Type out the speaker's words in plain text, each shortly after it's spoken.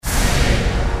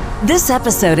This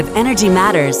episode of Energy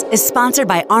Matters is sponsored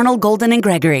by Arnold Golden and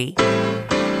Gregory.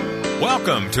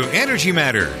 Welcome to Energy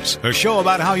Matters, a show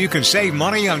about how you can save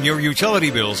money on your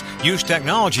utility bills, use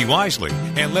technology wisely,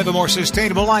 and live a more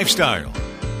sustainable lifestyle.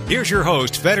 Here's your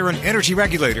host, veteran energy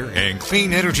regulator and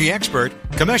clean energy expert,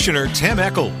 Commissioner Tim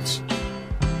Echols.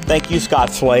 Thank you, Scott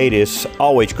Slade. It's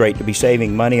always great to be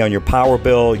saving money on your power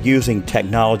bill, using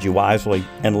technology wisely,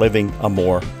 and living a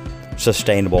more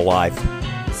sustainable life.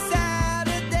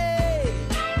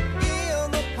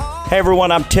 Hey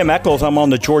everyone, I'm Tim Echols. I'm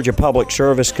on the Georgia Public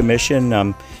Service Commission.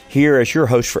 I'm here as your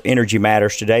host for Energy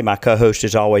Matters today. My co-host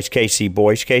is always Casey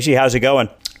Boyce. Casey, how's it going?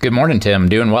 Good morning, Tim.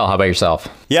 Doing well. How about yourself?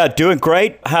 Yeah, doing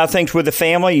great. How are things with the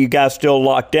family? You guys still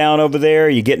locked down over there?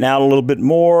 You getting out a little bit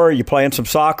more? You playing some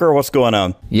soccer? What's going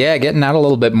on? Yeah, getting out a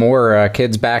little bit more.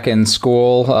 Kids back in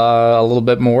school a little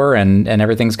bit more, and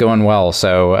everything's going well.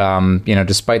 So,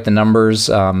 despite the numbers,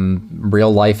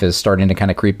 real life is starting to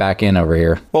kind of creep back in over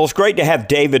here. Well, it's great to have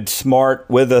David Smart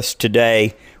with us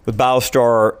today with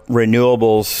BioStar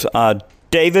Renewables.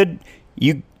 David,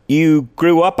 you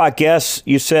grew up, I guess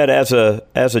you said, as a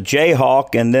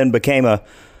Jayhawk and then became a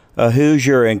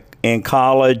Hoosier in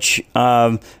college.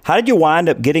 How did you wind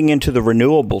up getting into the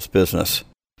renewables business?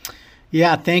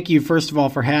 Yeah, thank you, first of all,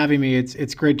 for having me.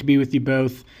 It's great to be with you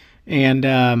both. And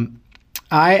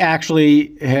I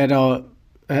actually had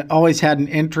always had an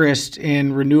interest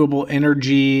in renewable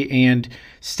energy and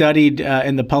studied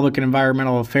in the Public and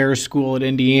Environmental Affairs School at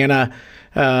Indiana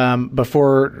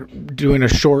before doing a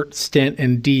short stint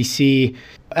in D.C.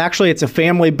 Actually, it's a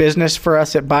family business for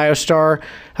us at BioStar.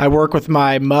 I work with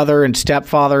my mother and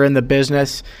stepfather in the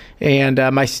business, and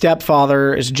my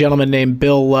stepfather is a gentleman named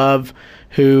Bill Love,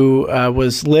 who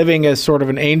was living as sort of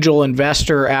an angel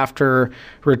investor after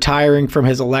retiring from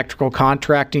his electrical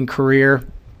contracting career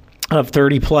of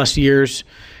 30 plus years,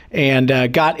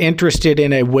 and got interested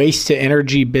in a waste to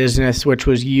energy business, which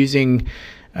was using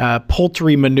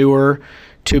poultry manure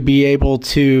to be able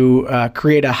to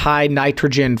create a high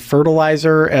nitrogen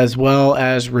fertilizer as well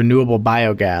as renewable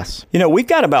biogas. You know, we've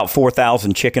got about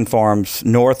 4,000 chicken farms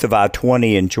north of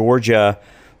I-20 in Georgia,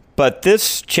 but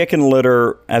this chicken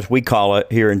litter, as we call it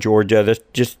here in Georgia, this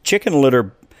just chicken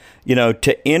litter,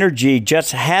 to energy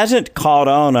just hasn't caught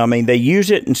on. I mean, they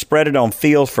use it and spread it on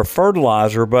fields for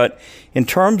fertilizer, but in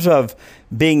terms of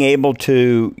being able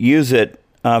to use it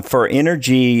for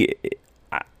energy,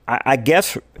 I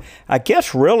guess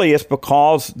really it's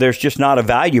because there's just not a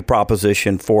value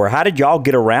proposition for it. How did y'all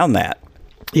get around that?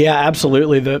 Yeah,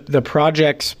 absolutely. The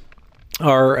projects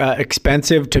are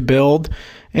expensive to build,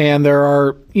 and there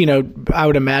are, I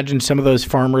would imagine some of those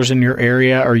farmers in your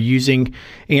area are using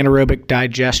anaerobic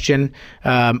digestion.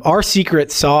 Our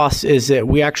secret sauce is that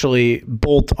we actually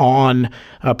bolt on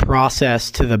a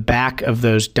process to the back of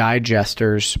those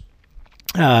digesters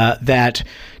that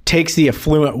takes the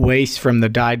effluent waste from the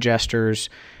digesters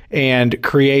and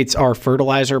creates our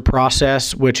fertilizer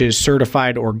process, which is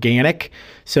certified organic.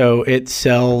 So it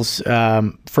sells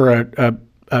for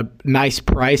a nice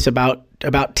price, about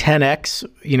 10x,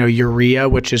 urea,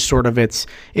 which is sort of its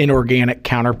inorganic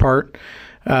counterpart.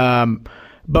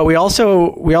 But we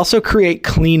also create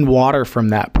clean water from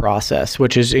that process,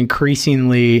 which is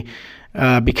increasingly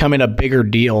becoming a bigger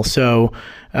deal. So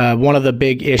one of the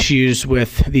big issues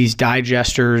with these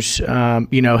digesters,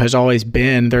 has always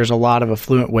been there's a lot of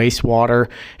effluent wastewater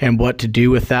and what to do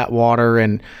with that water,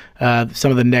 and some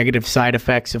of the negative side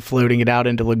effects of floating it out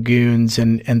into lagoons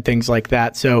and things like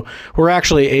that. So we're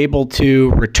actually able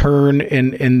to return,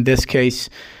 in this case,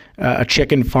 a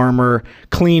chicken farmer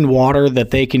clean water that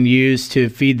they can use to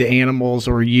feed the animals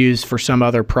or use for some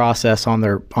other process on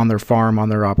their farm, on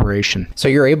their operation. So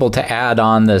you're able to add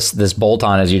on this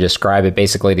bolt-on, as you describe it,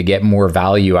 basically to get more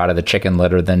value out of the chicken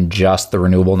litter than just the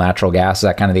renewable natural gas. Is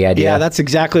that kind of the idea? Yeah, that's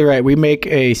exactly right. We make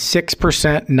a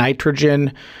 6%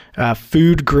 nitrogen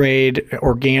food grade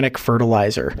organic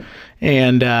fertilizer.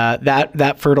 And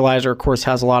that fertilizer, of course,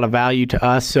 has a lot of value to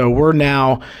us. So we're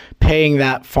now paying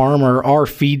that farmer, our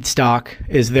feedstock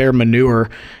is their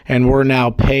manure, and we're now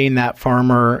paying that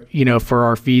farmer, for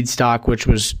our feedstock, which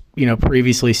was,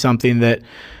 previously something that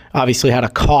obviously had a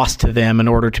cost to them in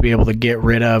order to be able to get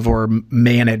rid of or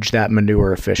manage that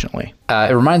manure efficiently.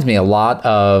 It reminds me a lot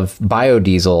of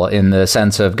biodiesel in the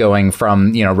sense of going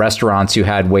from, restaurants who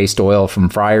had waste oil from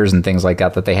fryers and things like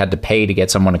that they had to pay to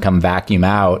get someone to come vacuum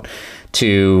out,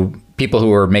 to people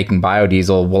who are making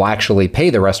biodiesel will actually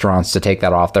pay the restaurants to take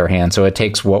that off their hands. So it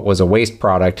takes what was a waste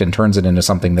product and turns it into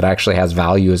something that actually has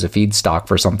value as a feedstock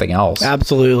for something else.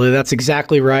 Absolutely. That's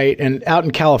exactly right. And out in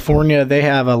California, they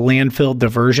have a landfill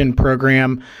diversion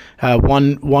program.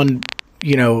 One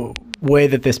way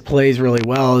that this plays really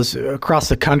well is across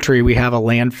the country, we have a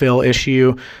landfill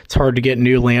issue. It's hard to get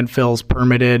new landfills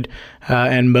permitted,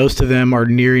 and most of them are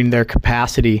nearing their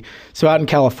capacity. So out in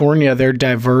California, they're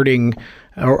diverting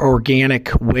organic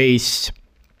waste,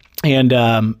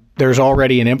 and there's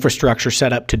already an infrastructure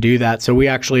set up to do that. So we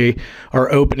actually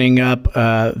are opening up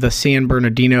the San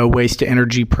Bernardino Waste to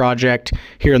Energy project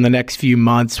here in the next few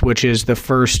months, which is the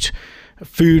first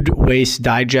food waste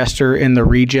digester in the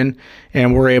region,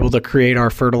 and we're able to create our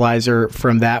fertilizer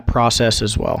from that process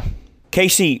as well.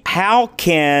 Casey, how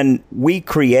can we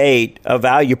create a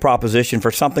value proposition for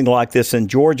something like this in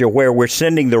Georgia where we're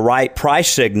sending the right price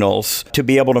signals to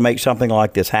be able to make something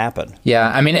like this happen? Yeah,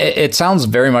 I mean, it sounds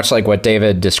very much like what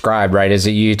David described, right? Is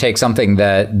that you take something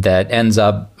that ends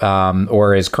up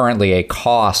or is currently a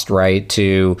cost, right,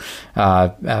 to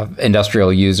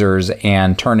industrial users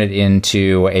and turn it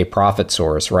into a profit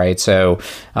source, right? So,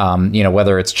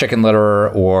 whether it's chicken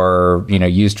litter or,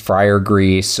 used fryer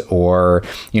grease or,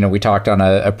 we talked on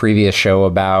a previous show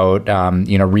about,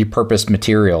 repurposed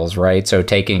materials, right? So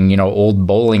taking, old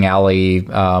bowling alley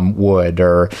wood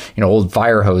or, old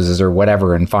fire hoses or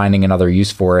whatever and finding another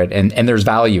use for it. And there's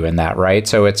value in that, right?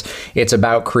 So it's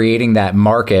about creating that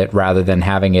market rather than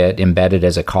having it embedded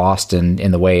as a cost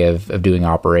in the way of doing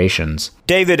operations.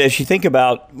 David, as you think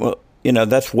about,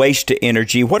 that's waste to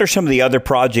energy, what are some of the other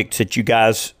projects that you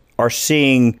guys are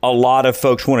seeing a lot of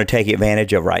folks want to take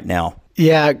advantage of right now?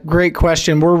 Yeah, great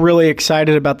question. We're really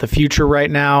excited about the future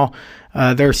right now.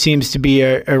 There seems to be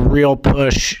a real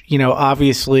push.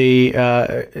 Obviously,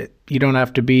 you don't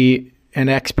have to be an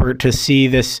expert to see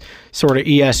this sort of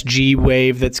ESG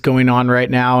wave that's going on right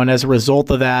now. And as a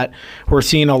result of that, we're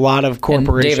seeing a lot of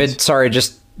corporations. And David, sorry,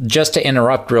 just to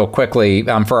interrupt real quickly,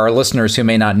 for our listeners who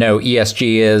may not know,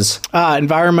 ESG is?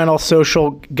 Environmental,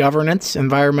 social, governance.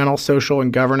 Environmental, social,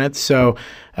 and governance. So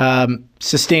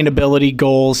sustainability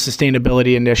goals,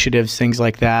 sustainability initiatives, things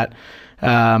like that.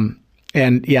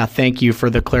 And yeah, thank you for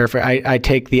the clarification. I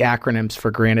take the acronyms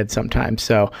for granted sometimes.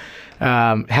 So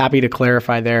happy to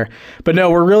clarify there. But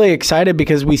no, we're really excited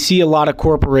because we see a lot of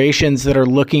corporations that are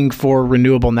looking for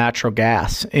renewable natural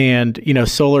gas. And,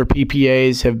 solar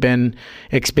PPAs have been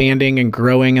expanding and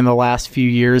growing in the last few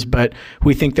years, but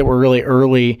we think that we're really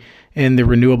early in the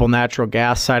renewable natural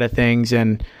gas side of things.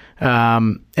 And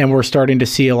we're starting to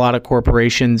see a lot of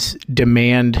corporations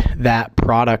demand that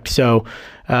product. So,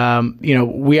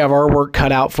 we have our work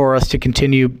cut out for us to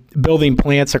continue building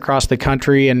plants across the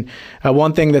country. And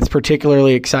one thing that's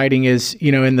particularly exciting is,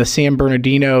 in the San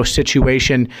Bernardino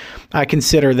situation, I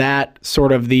consider that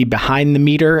sort of the behind the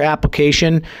meter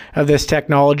application of this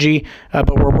technology.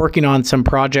 But we're working on some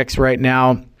projects right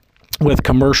now with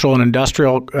commercial and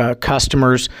industrial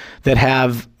customers that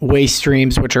have waste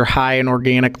streams which are high in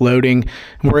organic loading.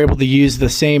 And we're able to use the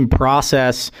same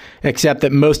process, except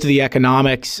that most of the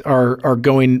economics are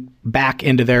going back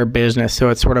into their business. So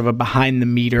it's sort of a behind the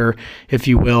meter, if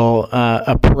you will,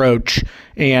 approach.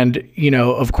 And,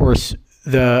 of course,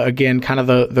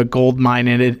 the gold mine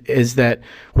in it is that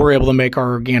we're able to make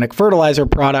our organic fertilizer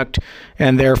product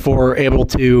and therefore able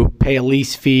to pay a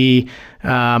lease fee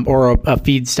or a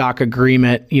feedstock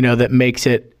agreement, that makes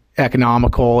it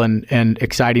economical and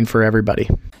exciting for everybody.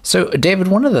 So, David,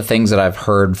 one of the things that I've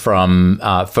heard from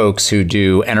folks who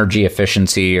do energy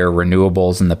efficiency or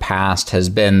renewables in the past has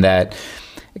been that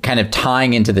kind of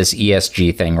tying into this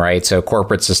ESG thing, right? So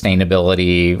corporate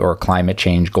sustainability or climate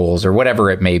change goals or whatever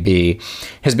it may be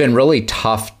has been really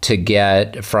tough to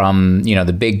get from,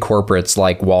 the big corporates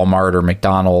like Walmart or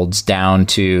McDonald's down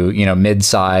to,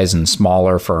 mid-size and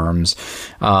smaller firms.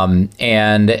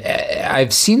 And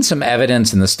I've seen some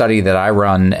evidence in the study that I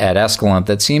run at Escalent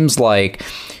that seems like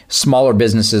smaller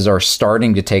businesses are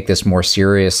starting to take this more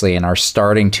seriously and are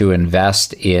starting to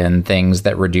invest in things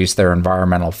that reduce their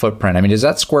environmental footprint. I mean, does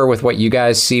that square with what you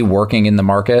guys see working in the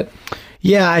market?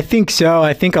 Yeah, I think so.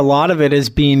 I think a lot of it is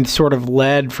being sort of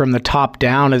led from the top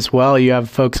down as well. You have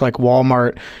folks like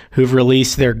Walmart who've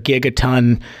released their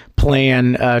gigaton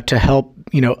plan to help,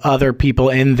 other people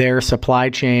in their supply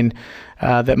chain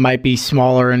that might be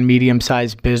smaller and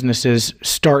medium-sized businesses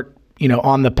start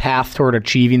on the path toward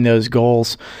achieving those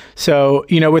goals. So,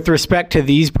 with respect to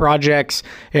these projects,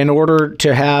 in order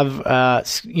to have,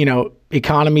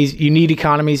 you need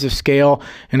economies of scale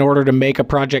in order to make a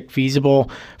project feasible.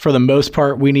 For the most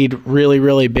part, we need really,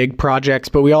 really big projects,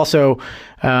 but we also,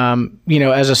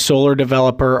 as a solar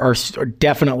developer, are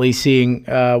definitely seeing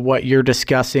what you're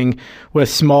discussing with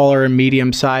smaller and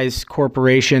medium-sized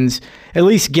corporations, at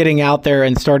least getting out there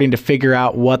and starting to figure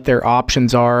out what their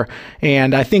options are.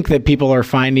 And I think that people are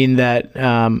finding that,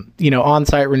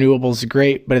 on-site renewables is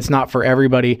great, but it's not for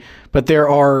everybody. But there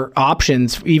are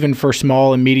options, even for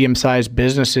small and medium-sized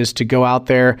businesses, to go out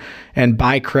there and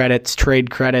buy credits, trade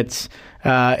credits,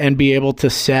 and be able to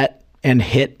set and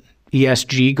hit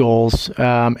ESG goals.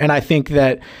 And I think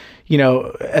that,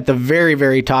 at the very,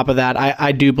 very top of that,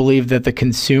 I do believe that the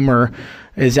consumer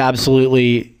is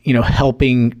absolutely,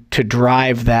 helping to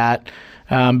drive that,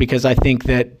 because I think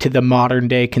that to the modern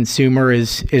day consumer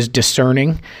is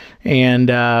discerning, and,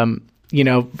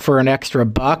 for an extra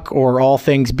buck, or all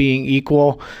things being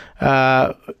equal,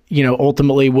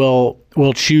 ultimately will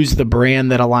choose the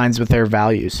brand that aligns with their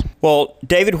values. Well,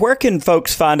 David, where can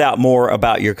folks find out more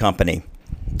about your company?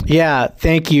 Yeah,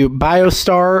 thank you.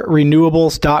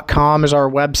 biostarrenewables.com is our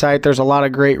website. There's a lot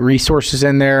of great resources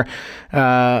in there,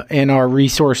 in our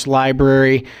resource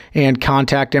library and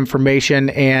contact information.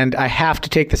 And I have to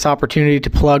take this opportunity to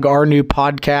plug our new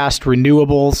podcast,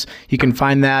 Renewables. You can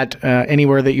find that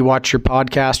anywhere that you watch your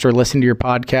podcast or listen to your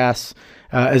podcasts,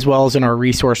 as well as in our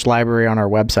resource library on our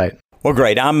website. Well,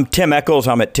 great. I'm Tim Eccles.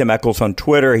 I'm at Tim Eccles on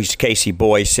Twitter. He's Casey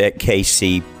Boyce at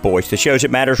KC Boyce. The show's at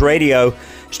Matters Radio.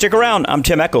 Stick around. I'm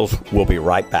Tim Eccles. We'll be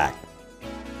right back.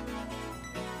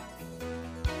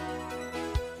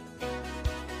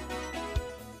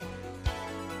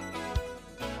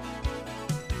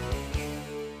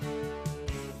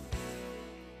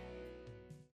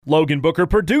 Logan Booker,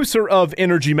 producer of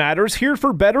Energy Matters, here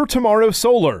for Better Tomorrow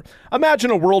Solar.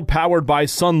 Imagine a world powered by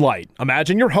sunlight.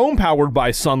 Imagine your home powered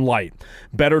by sunlight.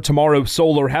 Better Tomorrow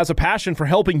Solar has a passion for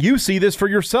helping you see this for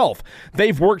yourself.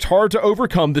 They've worked hard to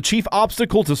overcome the chief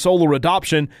obstacle to solar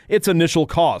adoption, its initial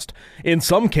cost. In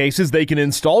some cases, they can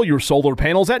install your solar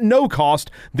panels at no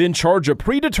cost, then charge a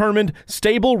predetermined,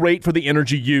 stable rate for the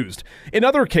energy used. In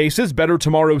other cases, Better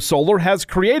Tomorrow Solar has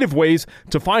creative ways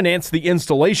to finance the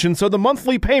installation so the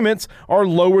monthly payments are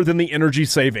lower than the energy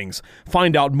savings.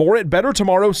 Find out more at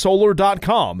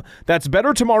bettertomorrowsolar.com. That's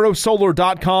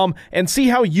bettertomorrowsolar.com, and see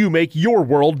how you make your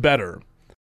world better.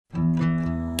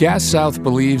 Gas South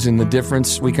believes in the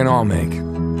difference we can all make,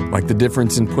 like the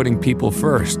difference in putting people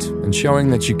first and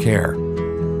showing that you care.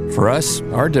 For us,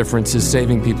 our difference is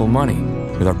saving people money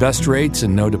with our best rates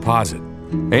and no deposit,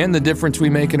 and the difference we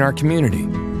make in our community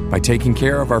by taking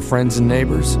care of our friends and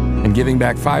neighbors and giving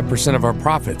back 5% of our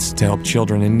profits to help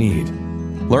children in need.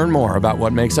 Learn more about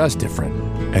what makes us different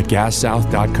at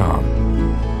gassouth.com.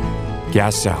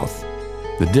 Gas South.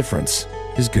 The difference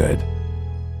is good.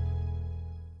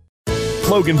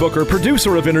 Logan Booker,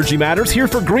 producer of Energy Matters, here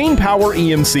for Green Power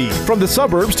EMC. From the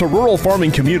suburbs to rural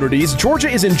farming communities, Georgia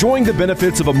is enjoying the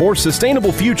benefits of a more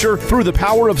sustainable future through the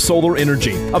power of solar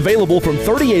energy. Available from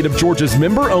 38 of Georgia's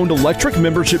member-owned electric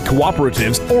membership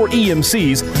cooperatives, or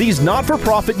EMCs, these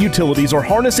not-for-profit utilities are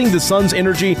harnessing the sun's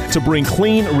energy to bring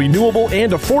clean, renewable,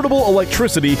 and affordable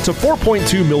electricity to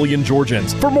 4.2 million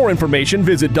Georgians. For more information,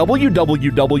 visit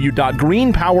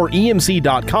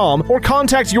www.greenpoweremc.com or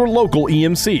contact your local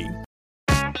EMC.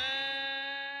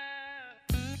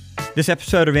 This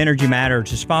episode of Energy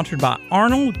Matters is sponsored by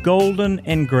Arnold, Golden,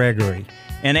 and Gregory,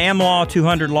 an AmLaw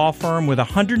 200 law firm with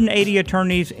 180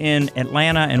 attorneys in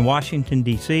Atlanta and Washington,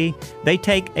 D.C. They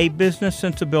take a business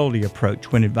sensibility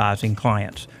approach when advising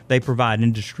clients. They provide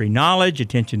industry knowledge,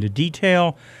 attention to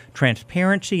detail,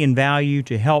 transparency, and value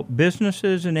to help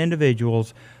businesses and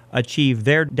individuals achieve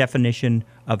their definition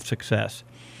of success.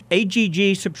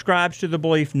 AGG subscribes to the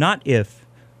belief not if,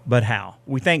 but how.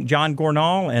 We thank John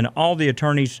Gornall and all the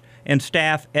attorneys and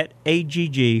staff at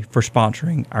AGG for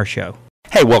sponsoring our show.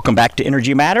 Hey, welcome back to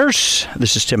Energy Matters.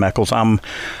 This is Tim Eccles. I'm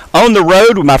on the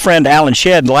road with my friend Alan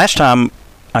Shedd. The last time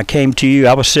I came to you,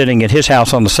 I was sitting at his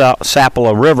house on the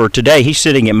Sapelo River. Today, he's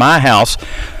sitting at my house.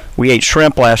 We ate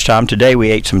shrimp last time. Today, we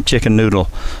ate some chicken noodle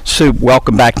soup.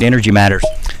 Welcome back to Energy Matters.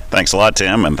 Thanks a lot,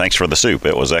 Tim, and thanks for the soup.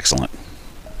 It was excellent.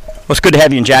 Well, it's good to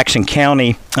have you in Jackson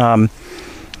County.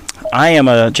 I am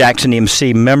a Jackson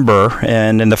EMC member,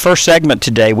 and in the first segment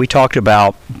today, we talked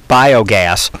about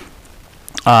biogas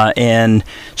and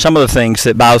some of the things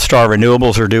that BioStar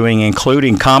Renewables are doing,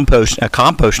 including a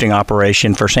composting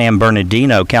operation for San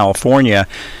Bernardino, California.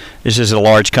 This is a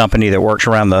large company that works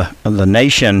around the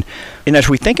nation. And as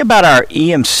we think about our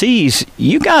EMCs,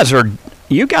 you guys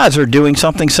are doing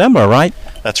something similar, right?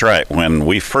 That's right. When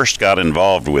we first got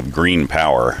involved with green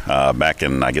power back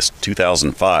in,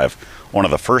 2005, one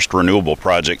of the first renewable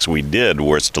projects we did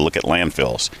was to look at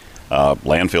landfills.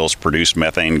 Landfills produce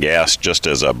methane gas just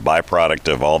as a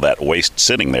byproduct of all that waste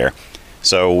sitting there.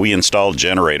 So we installed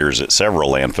generators at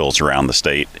several landfills around the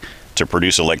state to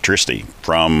produce electricity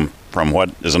from what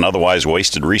is an otherwise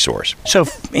wasted resource. So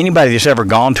if anybody that's ever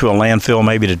gone to a landfill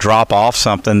maybe to drop off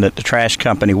something that the trash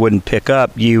company wouldn't pick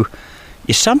up, you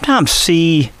sometimes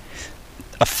see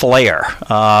a flare,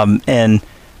 and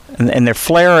they're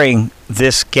flaring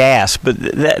this gas, but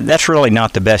that's really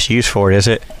not the best use for it, is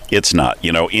it? It's not.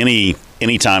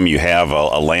 Anytime you have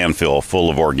a landfill full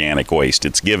of organic waste,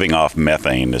 it's giving off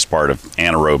methane as part of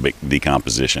anaerobic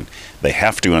decomposition. They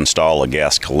have to install a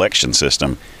gas collection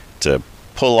system to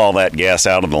pull all that gas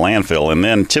out of the landfill, and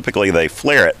then typically they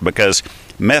flare it because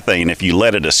methane, if you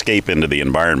let it escape into the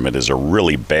environment, is a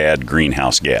really bad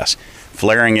greenhouse gas.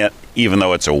 Flaring it, even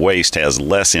though it's a waste, has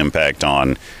less impact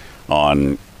on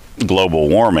global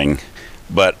warming.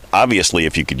 But obviously,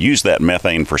 if you could use that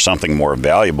methane for something more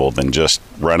valuable than just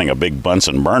running a big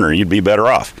Bunsen burner, you'd be better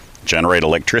off. Generate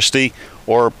electricity,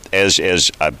 or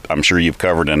as I'm sure you've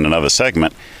covered in another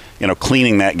segment,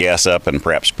 cleaning that gas up and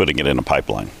perhaps putting it in a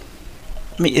pipeline.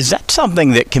 I mean, is that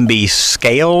something that can be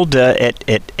scaled at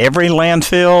every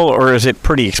landfill, or is it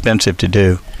pretty expensive to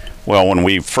do? Well, when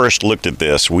we first looked at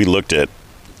this, we looked at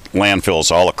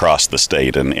landfills all across the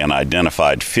state and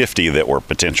identified 50 that were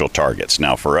potential targets.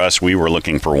 Now, for us, we were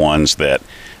looking for ones that,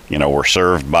 were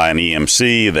served by an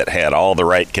EMC that had all the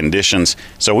right conditions.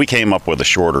 So we came up with a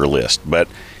shorter list. But,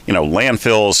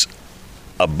 landfills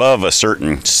above a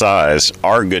certain size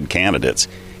are good candidates.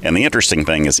 And the interesting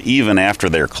thing is, even after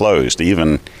they're closed,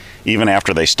 even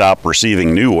after they stop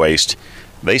receiving new waste,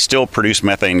 they still produce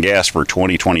methane gas for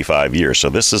 20, 25 years. So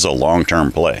this is a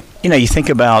long-term play. You think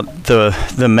about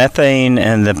the methane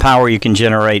and the power you can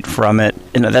generate from it.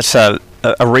 That's a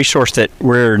resource that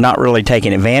we're not really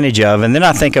taking advantage of. And then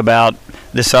I think about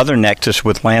this other nexus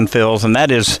with landfills, and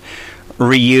that is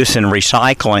reuse and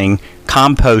recycling,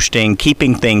 composting,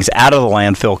 keeping things out of the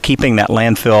landfill, keeping that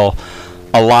landfill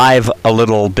alive a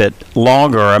little bit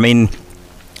longer. I mean,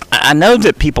 I know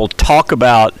that people talk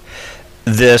about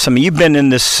this. I mean, you've been in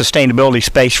this sustainability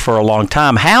space for a long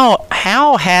time.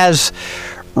 How has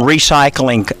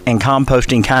recycling and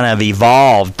composting kind of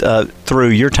evolved through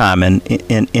your time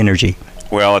in energy?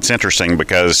 Well, it's interesting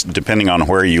because depending on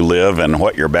where you live and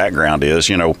what your background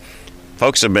is,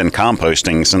 folks have been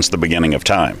composting since the beginning of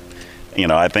time.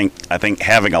 I think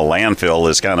having a landfill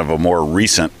is kind of a more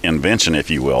recent invention, if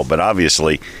you will. But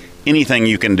obviously, anything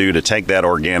you can do to take that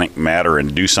organic matter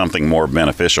and do something more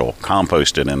beneficial,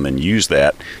 compost it, and then use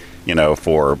that,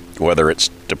 for whether it's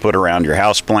to put around your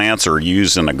house plants or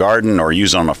use in a garden or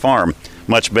use on a farm,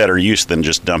 much better use than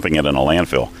just dumping it in a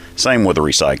landfill. Same with the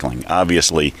recycling.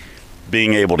 Obviously,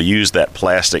 being able to use that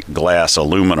plastic, glass,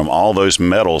 aluminum, all those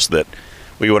metals that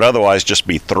we would otherwise just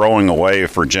be throwing away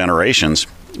for generations,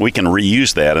 we can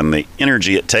reuse that, and the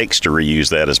energy it takes to reuse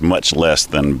that is much less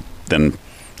than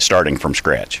starting from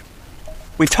scratch.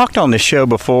 We've talked on this show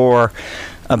before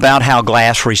about how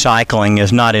glass recycling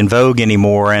is not in vogue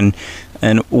anymore, and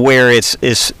where it's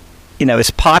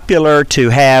popular to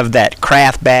have that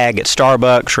craft bag at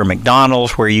Starbucks or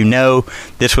McDonald's where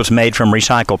this was made from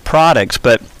recycled products,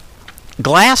 but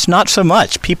glass not so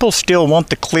much. People still want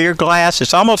the clear glass.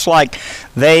 It's almost like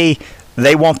they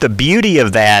want the beauty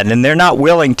of that, and they're not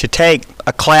willing to take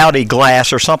a cloudy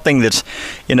glass or something that's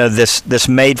this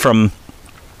made from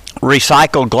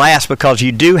recycled glass, because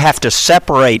you do have to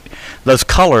separate those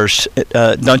colors,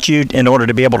 don't you, in order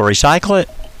to be able to recycle it?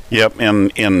 Yep.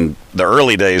 In the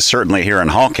early days, certainly here in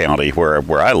Hall County,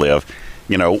 where I live,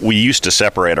 we used to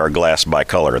separate our glass by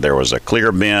color. There was a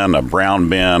clear bin, a brown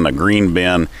bin, a green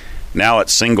bin. Now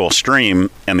it's single stream,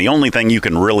 and the only thing you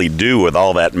can really do with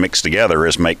all that mixed together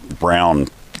is make brown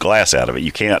glass out of it.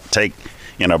 You can't take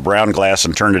brown glass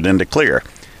and turn it into clear.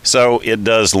 So it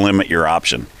does limit your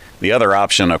option. The other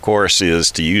option, of course,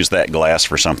 is to use that glass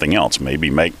for something else, maybe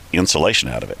make insulation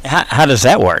out of it. How does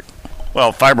that work?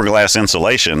 Well, fiberglass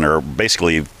insulation are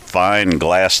basically fine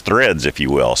glass threads, if you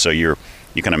will. So you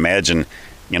can imagine,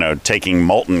 taking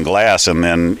molten glass and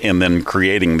then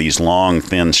creating these long,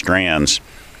 thin strands,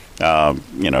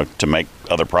 to make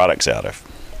other products out of.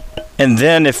 And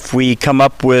then if we come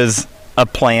up with a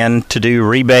plan to do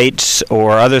rebates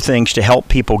or other things to help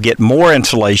people get more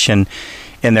insulation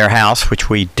in their house, which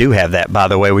we do have that, by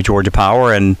the way, with Georgia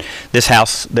Power. And this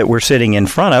house that we're sitting in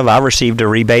front of, I received a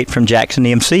rebate from Jackson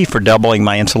EMC for doubling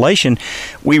my insulation.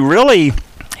 We really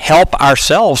help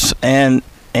ourselves and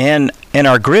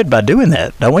our grid by doing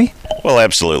that, don't we? Well,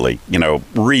 absolutely.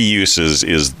 Reuse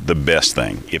is the best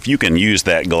thing. If you can use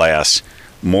that glass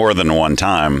more than one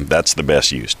time, that's the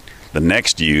best use. The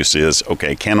next use is,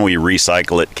 okay, can we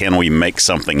recycle it? Can we make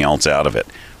something else out of it?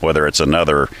 Whether it's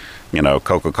another,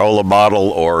 Coca-Cola bottle,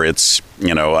 or it's,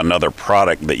 another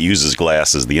product that uses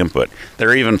glass as the input. There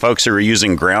are even folks who are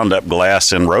using ground up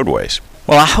glass in roadways.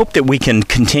 Well, I hope that we can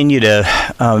continue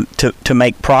to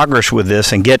make progress with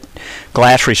this and get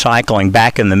glass recycling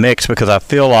back in the mix, because I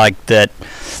feel like that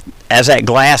as that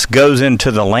glass goes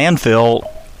into the landfill,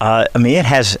 it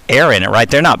has air in it, right?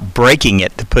 They're not breaking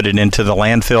it to put it into the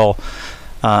landfill,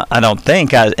 I don't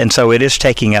think. And so it is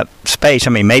taking up space.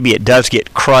 Maybe it does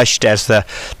get crushed as the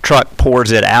truck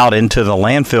pours it out into the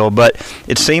landfill, but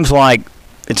it seems like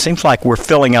we're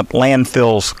filling up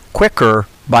landfills quicker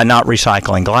by not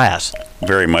recycling glass.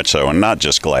 Very much so, and not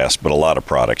just glass, but a lot of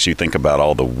products. You think about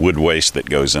all the wood waste that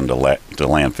goes into to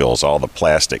landfills, all the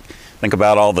plastic. Think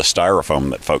about all the styrofoam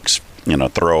that folks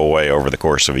throw away over the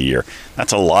course of a year.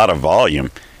 That's a lot of volume,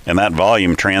 and that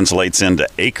volume translates into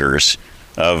acres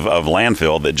of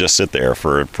landfill that just sit there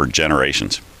for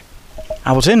generations.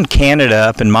 I was in Canada,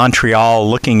 up in Montreal,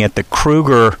 looking at the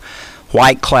Kruger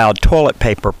White Cloud toilet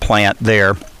paper plant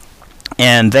there,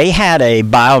 and they had a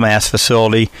biomass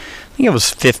facility. I think it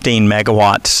was 15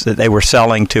 megawatts that they were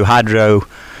selling to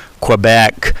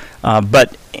Hydro-Quebec,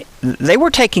 but they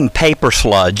were taking paper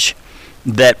sludge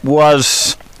that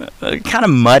was kind of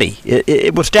muddy.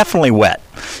 It was definitely wet,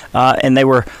 and they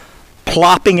were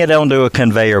plopping it onto a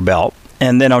conveyor belt.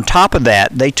 And then on top of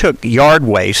that, they took yard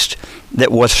waste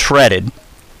that was shredded.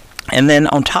 And then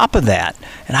on top of that,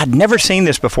 and I'd never seen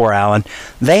this before, Alan,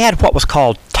 they had what was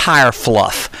called tire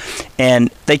fluff.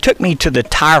 And they took me to the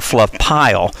tire fluff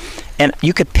pile. And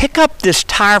you could pick up this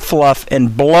tire fluff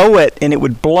and blow it, and it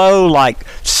would blow like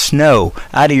snow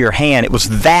out of your hand. It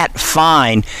was that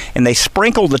fine. And they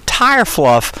sprinkled the tire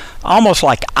fluff almost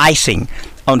like icing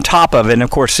on top of it. And, of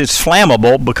course, it's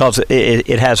flammable because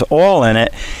it has oil in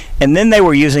it. And then they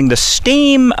were using the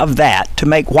steam of that to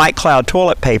make White Cloud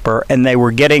toilet paper, and they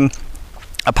were getting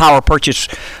a power purchase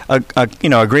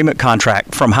agreement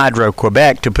contract from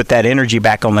Hydro-Quebec to put that energy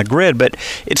back on the grid. But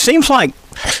it seems like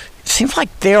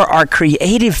there are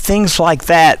creative things like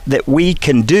that we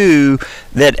can do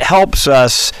that helps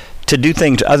us to do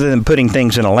things other than putting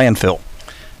things in a landfill.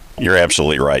 You're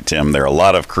absolutely right, Tim. There are a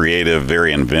lot of creative,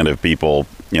 very inventive people,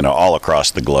 all across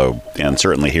the globe, and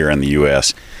certainly here in the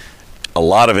U.S. A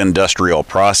lot of industrial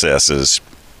processes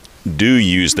do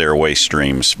use their waste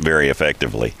streams very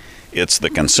effectively. It's the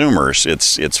consumers,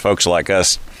 it's folks like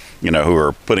us, who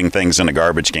are putting things in a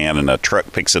garbage can and a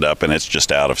truck picks it up and it's just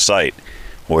out of sight,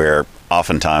 where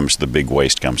oftentimes the big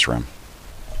waste comes from.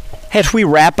 As we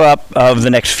wrap up of the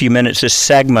next few minutes this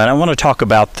segment, I want to talk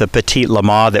about the Petit Le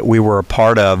Mans that we were a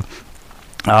part of.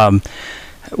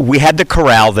 We had the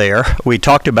corral there. We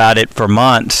talked about it for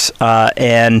months,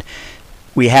 and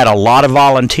we had a lot of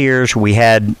volunteers.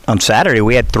 On Saturday,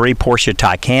 we had 3 Porsche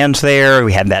Taycans there.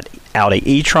 We had that Audi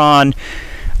e-tron.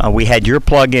 We had your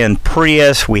plug-in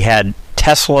Prius. We had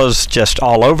Teslas just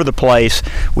all over the place.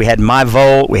 We had my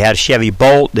Volt. We had a Chevy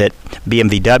Bolt that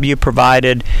BMW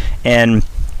provided. And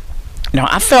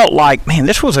I felt like, man,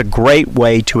 this was a great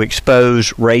way to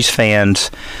expose race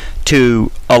fans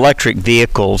to electric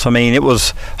vehicles. It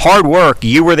was hard work.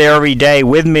 You were there every day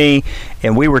with me,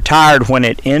 and we were tired when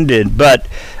it ended. But,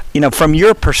 from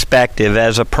your perspective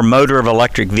as a promoter of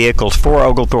electric vehicles for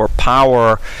Oglethorpe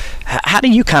Power, how do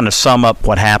you kind of sum up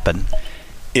what happened?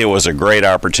 It was a great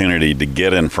opportunity to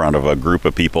get in front of a group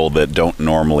of people that don't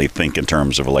normally think in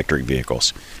terms of electric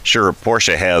vehicles. Sure,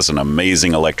 Porsche has an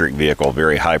amazing electric vehicle,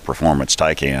 very high-performance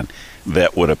Taycan,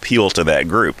 that would appeal to that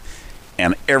group.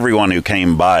 And everyone who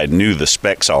came by knew the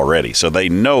specs already, so they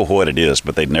know what it is,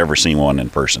 but they'd never seen one in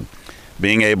person.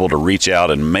 Being able to reach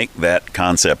out and make that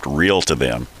concept real to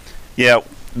them. Yeah,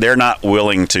 they're not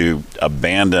willing to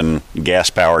abandon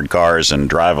gas-powered cars and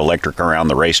drive electric around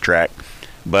the racetrack,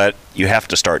 but you have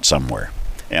to start somewhere.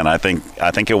 And I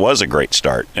think it was a great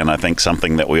start, and I think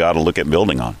something that we ought to look at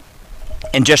building on.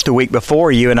 And just a week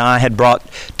before, you and I had brought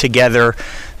together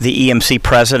the EMC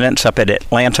presidents up at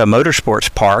Atlanta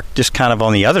Motorsports Park, just kind of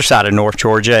on the other side of North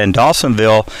Georgia in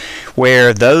Dawsonville,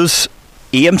 where those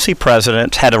EMC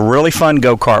presidents had a really fun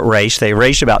go-kart race. They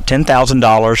raised about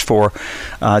 $10,000 for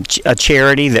a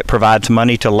charity that provides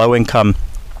money to low-income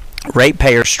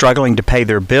ratepayers struggling to pay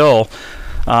their bill.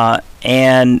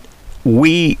 And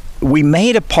we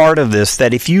made a part of this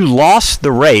that if you lost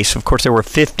the race, of course there were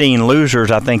 15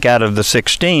 losers, I think, out of the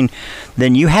 16,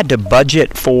 then you had to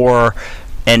budget for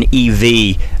an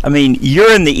EV.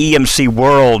 You're in the EMC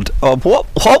world. What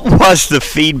was the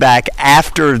feedback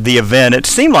after the event? It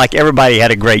seemed like everybody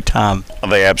had a great time.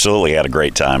 They absolutely had a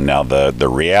great time. Now, the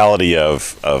reality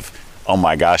of oh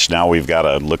my gosh, now we've got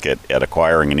to look at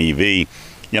acquiring an EV.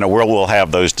 We'll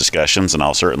have those discussions, and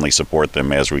I'll certainly support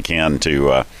them as we can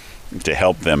to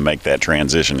help them make that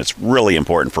transition. It's really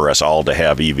important for us all to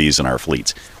have EVs in our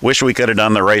fleets. Wish we could have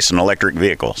done the race in electric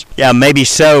vehicles. Yeah, maybe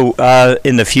so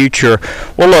in the future.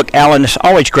 Well, look, Alan, it's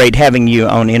always great having you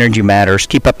on Energy Matters.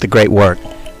 Keep up the great work.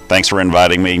 Thanks for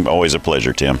inviting me. Always a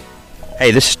pleasure, Tim.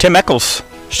 Hey, this is Tim Eccles.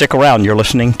 Stick around. You're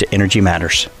listening to Energy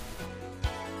Matters.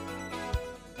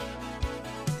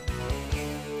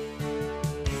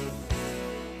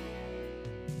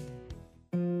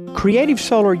 Creative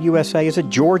Solar USA is a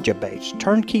Georgia-based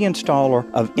turnkey installer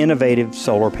of innovative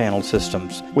solar panel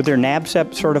systems. With their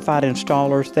NABCEP certified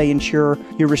installers, they ensure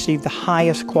you receive the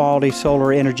highest quality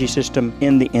solar energy system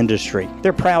in the industry.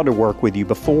 They're proud to work with you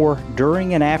before,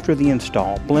 during, and after the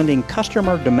install, blending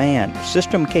customer demand,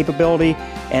 system capability,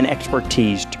 and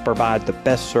expertise to provide the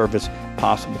best service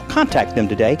possible. Contact them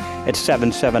today at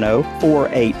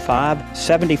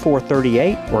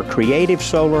 770-485-7438 or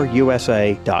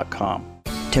creativesolarusa.com.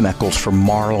 Tim Eccles for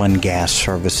Marlin Gas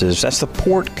Services. As the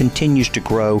port continues to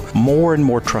grow, more and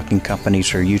more trucking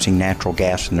companies are using natural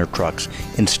gas in their trucks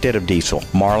instead of diesel.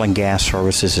 Marlin Gas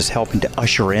Services is helping to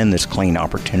usher in this clean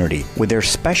opportunity. With their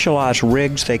specialized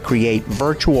rigs, they create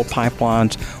virtual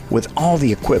pipelines with all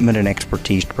the equipment and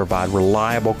expertise to provide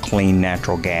reliable, clean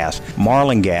natural gas.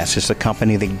 Marlin Gas is the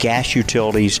company that gas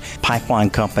utilities, pipeline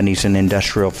companies, and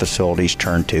industrial facilities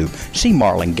turn to. See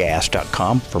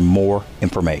marlingas.com for more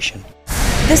information.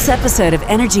 This episode of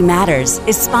Energy Matters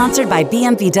is sponsored by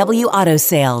BMW Auto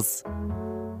Sales.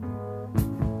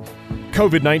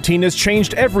 COVID-19 has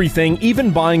changed everything,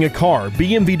 even buying a car.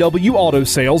 BMW Auto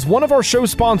Sales, one of our show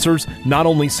sponsors, not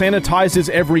only sanitizes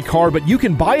every car, but you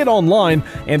can buy it online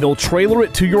and they'll trailer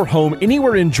it to your home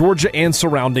anywhere in Georgia and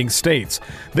surrounding states.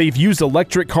 They've used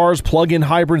electric cars, plug-in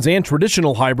hybrids, and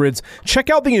traditional hybrids. Check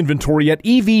out the inventory at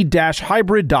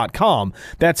ev-hybrid.com.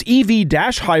 That's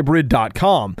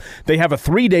ev-hybrid.com. They have a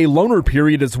 3-day loaner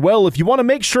period as well if you want to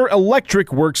make sure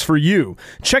electric works for you.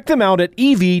 Check them out at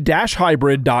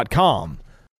ev-hybrid.com.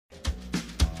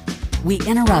 We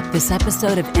interrupt this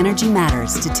episode of Energy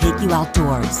Matters to take you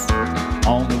outdoors.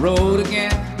 On the road again.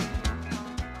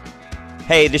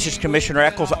 Hey, this is Commissioner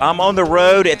Eccles. I'm on the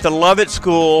road at the Lovett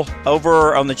School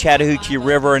over on the Chattahoochee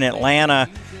River in Atlanta,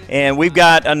 and we've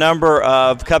got a number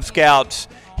of Cub Scouts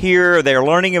here. They're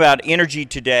learning about energy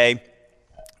today,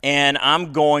 and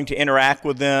I'm going to interact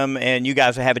with them, and you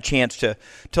guys will have a chance to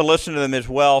listen to them as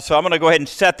well. So I'm going to go ahead and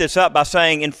set this up by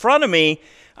saying in front of me,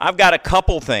 I've got a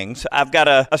couple things. I've got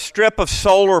a strip of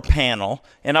solar panel,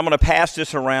 and I'm going to pass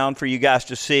this around for you guys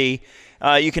to see.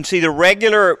 You can see the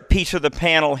regular piece of the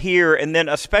panel here, and then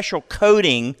a special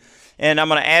coating, and I'm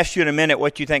going to ask you in a minute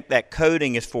what you think that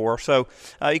coating is for. So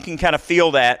you can kind of feel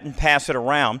that and pass it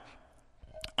around.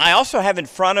 I also have in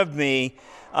front of me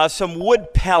some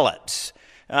wood pellets.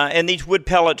 And these wood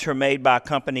pellets are made by a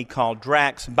company called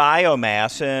Drax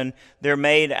Biomass, and they're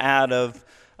made out of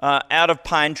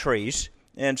pine trees.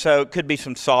 And so it could be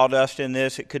some sawdust in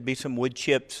this. It could be some wood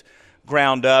chips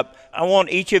ground up. I want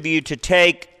each of you to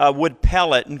take a wood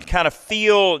pellet and kind of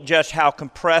feel just how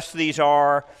compressed these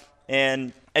are.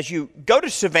 And as you go to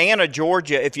Savannah,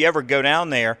 Georgia, if you ever go down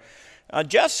there,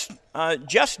 just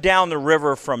down the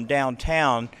river from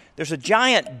downtown, there's a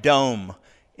giant dome.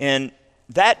 And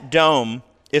that dome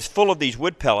is full of these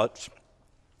wood pellets.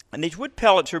 And these wood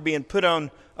pellets are being put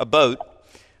on a boats.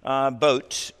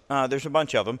 There's a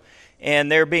bunch of them.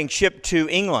 And they're being shipped to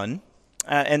England,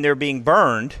 and they're being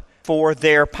burned for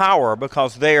their power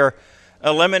because they're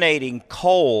eliminating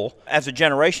coal as a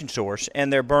generation source,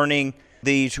 and they're burning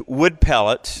these wood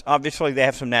pellets. Obviously, they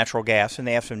have some natural gas, and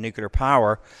they have some nuclear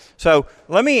power. So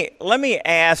I'm going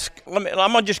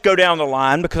to just go down the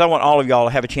line because I want all of y'all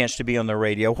to have a chance to be on the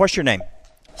radio. What's your name?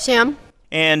 Sam.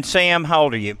 And Sam, how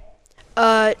old are you?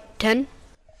 10.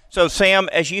 So Sam,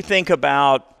 as you think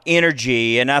about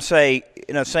energy, and I say,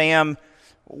 Sam,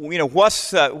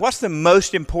 what's the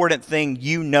most important thing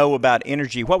you know about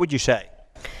energy? What would you say?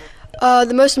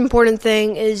 The most important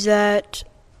thing is that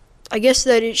I guess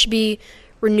that it should be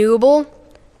renewable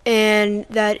and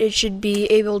that it should be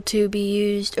able to be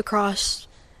used across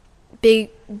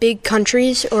big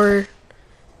countries, or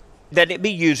that it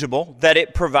be usable, that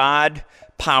it provide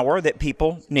power that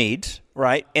people need,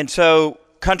 right? And so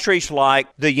countries like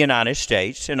the United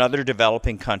States and other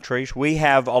developing countries, we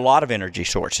have a lot of energy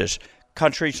sources.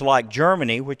 Countries like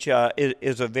Germany, which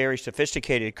is a very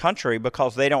sophisticated country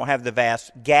because they don't have the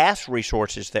vast gas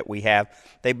resources that we have.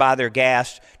 They buy their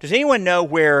gas. Does anyone know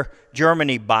where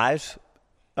Germany buys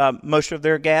most of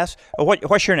their gas?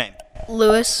 What's your name?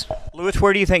 Lewis. Lewis,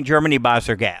 where do you think Germany buys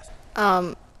their gas?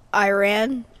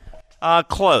 Iran.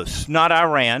 Close. Not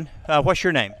Iran. What's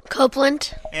your name?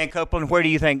 Copeland. And Copeland, where do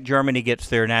you think Germany gets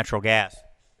their natural gas?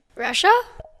 Russia?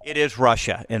 It is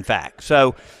Russia, in fact.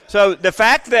 So the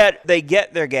fact that they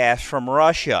get their gas from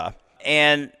Russia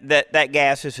and that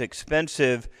gas is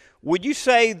expensive, would you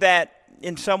say that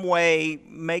in some way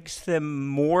makes them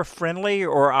more friendly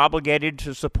or obligated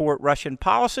to support Russian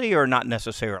policy, or not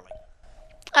necessarily?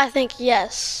 I think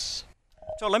yes.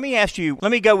 So let me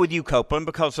go with you, Copeland,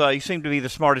 because you seem to be the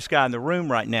smartest guy in the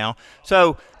room right now.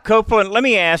 So, Copeland, let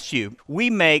me ask you, we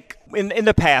make, in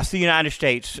the past, the United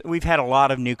States, we've had a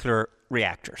lot of nuclear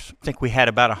reactors. I think we had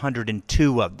about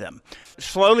 102 of them.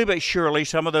 Slowly but surely,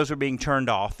 some of those are being turned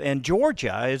off, and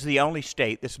Georgia is the only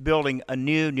state that's building a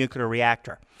new nuclear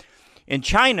reactor. In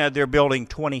China, they're building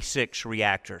 26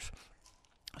 reactors.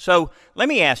 So let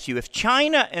me ask you, if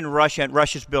China and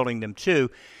Russia's building them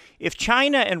too, if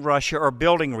China and Russia are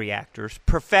building reactors,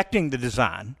 perfecting the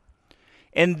design,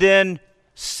 and then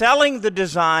selling the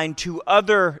design to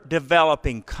other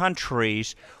developing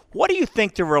countries, what do you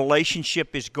think the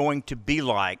relationship is going to be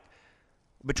like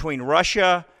between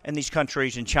Russia and these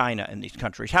countries and China and these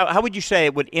countries? How would you say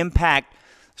it would impact,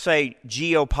 say,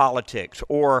 geopolitics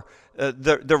or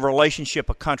the relationship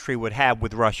a country would have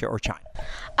with Russia or China?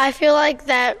 I feel like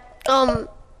that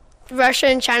Russia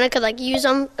and China could use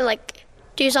them and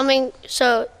do something.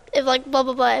 So if blah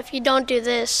blah blah, if you don't do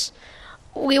this,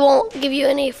 we won't give you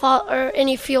any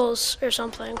fuels or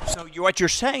something. So what you're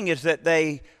saying is that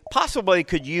they possibly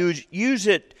could use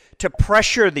it to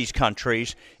pressure these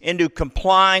countries into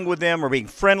complying with them or being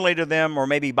friendly to them or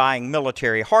maybe buying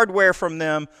military hardware from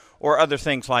them or other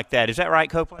things like that. Is that right,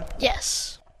 Copeland?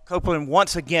 Yes. Copeland,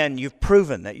 once again, you've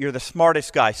proven that you're the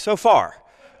smartest guy so far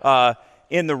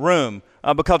in the room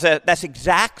because that's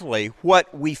exactly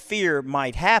what we fear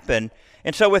might happen.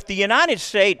 And so if the United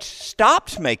States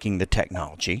stops making the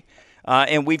technology,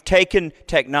 and we've taken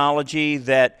technology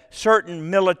that certain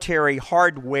military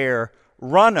hardware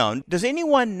run on, does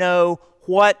anyone know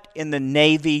what in the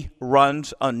Navy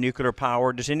runs on nuclear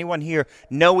power? Does anyone here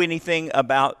know anything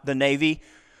about the Navy?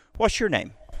 What's your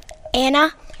name?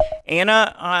 Anna.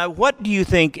 Anna, what do you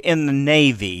think in the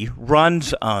Navy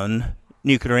runs on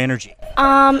nuclear energy?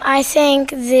 I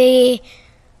think the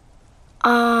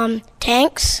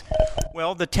tanks.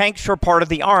 Well, the tanks are part of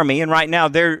the Army, and right now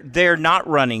they're not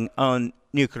running on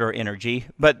nuclear energy.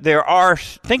 But there are.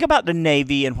 Think about the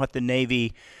Navy and what the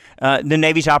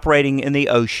Navy's operating in the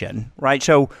ocean, right?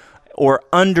 So, or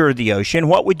under the ocean.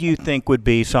 What would you think would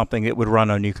be something that would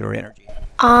run on nuclear energy?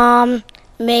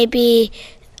 Maybe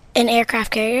an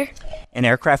aircraft carrier. An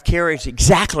aircraft carrier is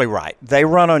exactly right. They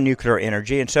run on nuclear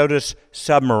energy, and so does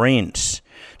submarines,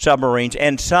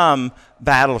 and some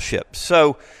battleships.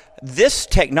 So this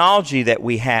technology that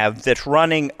we have that's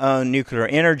running on nuclear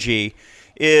energy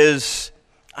is,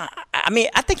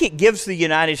 I think it gives the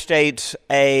United States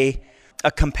a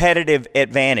competitive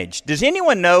advantage. Does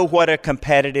anyone know what a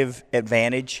competitive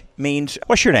advantage means?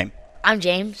 What's your name? I'm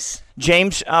James.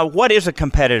 James, what is a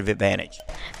competitive advantage?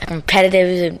 A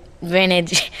competitive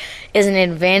advantage is an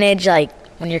advantage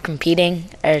when you're competing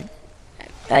or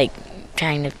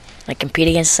trying to compete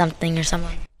against something or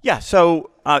someone. Yeah, so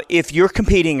if you're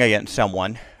competing against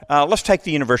someone, let's take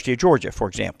the University of Georgia, for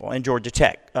example, and Georgia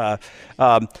Tech.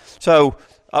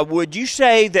 Would you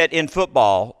say that in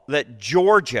football that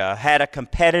Georgia had a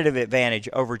competitive advantage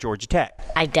over Georgia Tech?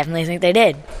 I definitely think they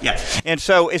did. Yeah. And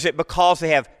so is it because they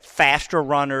have faster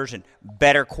runners and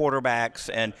better quarterbacks?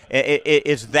 And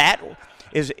is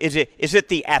it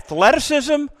the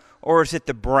athleticism or is it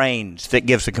the brains that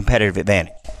gives the competitive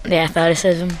advantage? The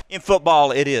athleticism. In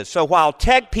football, it is. So while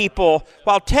tech people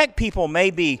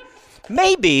may be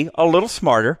a little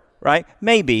smarter, right?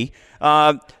 Maybe.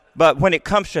 But when it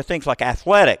comes to things like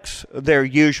athletics, they're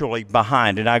usually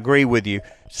behind, and I agree with you.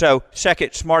 So,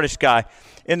 second smartest guy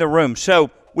in the room.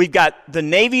 So, we've got the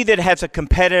Navy that has a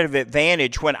competitive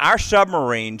advantage when our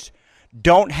submarines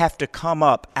don't have to come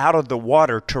up out of the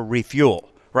water to refuel,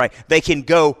 right? They can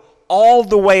go all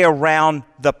the way around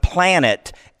the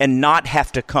planet and not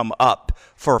have to come up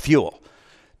for fuel.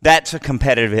 That's a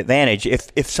competitive advantage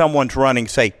if someone's running,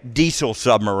 say, diesel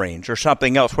submarines or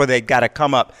something else where they've got to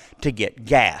come up to get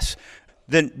gas.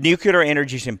 Then nuclear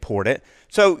energy is important.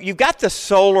 So you've got the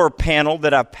solar panel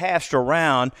that I've passed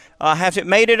around. Has it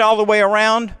made it all the way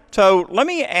around? So let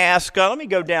me ask, let me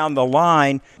go down the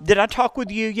line. Did I talk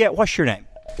with you yet? What's your name?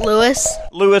 Lewis.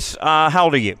 Lewis, how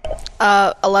old are you?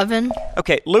 11.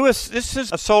 Okay, Lewis, this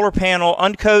is a solar panel,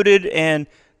 uncoated and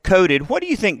coated. What do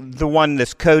you think the one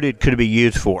that's coated could be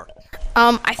used for?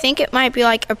 I think it might be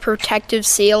like a protective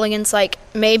seal against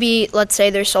maybe let's say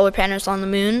there's solar panels on the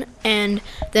moon and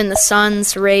then the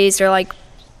sun's rays are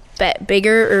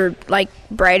bigger or like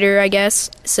brighter, I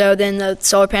guess. So then the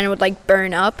solar panel would like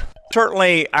burn up.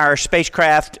 Certainly our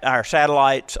spacecraft, our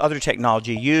satellites, other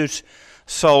technology use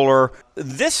solar.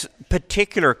 This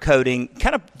particular coating,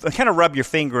 kind of rub your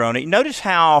finger on it. Notice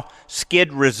how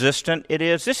skid resistant it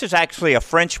is. This is actually a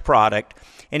French product.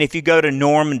 And if you go to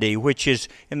Normandy, which is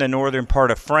in the northern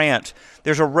part of France,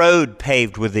 there's a road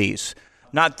paved with these.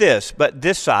 Not this, but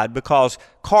this side, because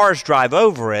cars drive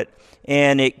over it,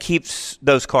 and it keeps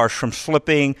those cars from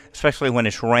slipping, especially when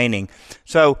it's raining.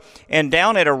 So, and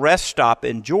down at a rest stop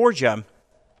in Georgia,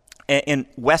 in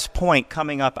West Point,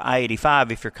 coming up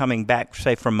I-85, if you're coming back,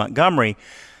 say, from Montgomery,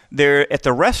 there at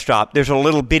the rest stop, there's a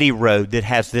little bitty road that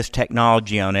has this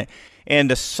technology on it. And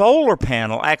the solar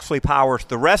panel actually powers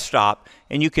the rest stop,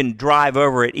 and you can drive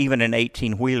over it. Even an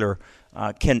 18-wheeler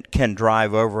can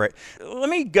drive over it. Let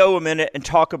me go a minute and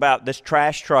talk about this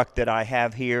trash truck that I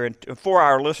have here. And for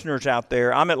our listeners out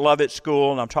there, I'm at Lovett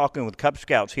School, and I'm talking with Cub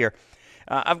Scouts here.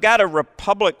 I've got a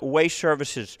Republic Waste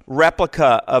Services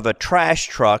replica of a trash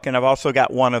truck, and I've also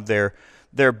got one of their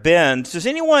bins. Does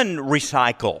anyone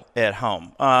recycle at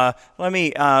home? Let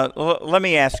me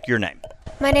ask your name.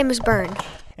 My name is Bern.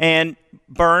 And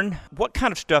Bern, what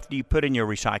kind of stuff do you put in your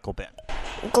recycle bin?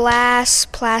 Glass,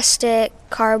 plastic,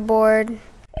 cardboard.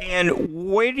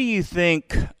 And where do you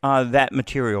think that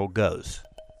material goes?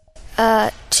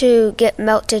 To get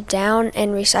melted down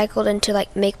and recycled into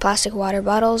like make plastic water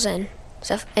bottles and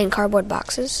stuff and cardboard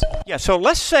boxes. Yeah, so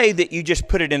let's say that you just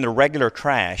put it in the regular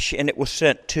trash and it was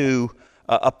sent to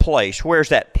a place. Where's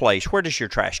that place? Where does your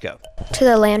trash go? To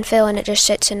the landfill, and it just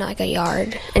sits in like a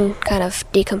yard and kind of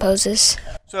decomposes.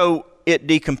 So it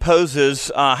decomposes.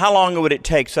 How long would it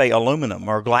take, say, aluminum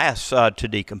or glass to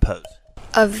decompose?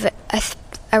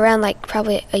 Around like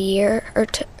probably a year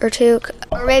or two,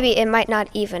 or maybe it might not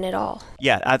even at all.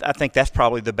 Yeah, I think that's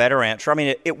probably the better answer. I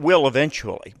mean, it will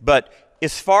eventually, but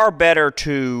it's far better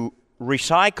to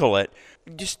recycle it.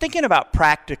 Just thinking about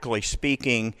practically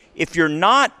speaking, if you're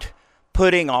not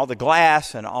putting all the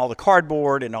glass and all the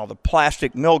cardboard and all the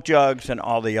plastic milk jugs and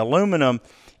all the aluminum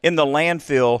in the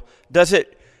landfill, does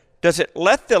it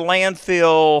let the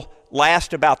landfill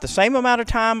last about the same amount of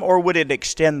time, or would it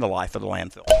extend the life of the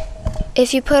landfill?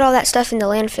 If you put all that stuff in the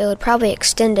landfill, it would probably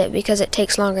extend it because it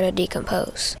takes longer to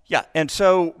decompose. Yeah, and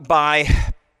so by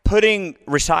putting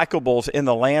recyclables in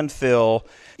the landfill,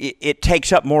 it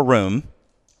takes up more room,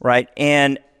 right?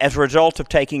 And as a result of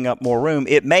taking up more room,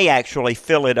 it may actually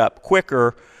fill it up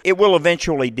quicker. It will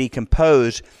eventually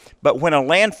decompose. But when a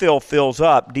landfill fills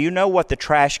up, do you know what the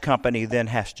trash company then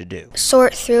has to do?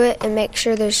 Sort through it and make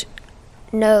sure there's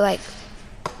no, I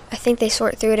think they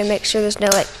sort through it and make sure there's no,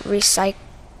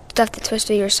 stuff that's supposed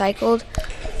to be recycled.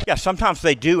 Yeah, sometimes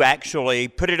they do actually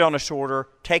put it on a sorter,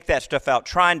 take that stuff out,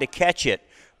 trying to catch it.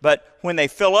 But when they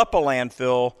fill up a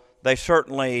landfill, they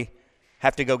certainly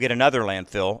have to go get another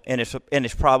landfill, and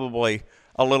it's probably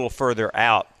a little further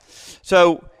out.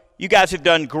 So you guys have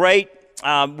done great.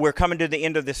 We're coming to the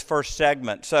end of this first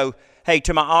segment. So, hey,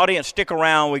 to my audience, stick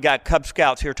around. We got Cub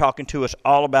Scouts here talking to us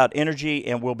all about energy,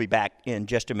 and we'll be back in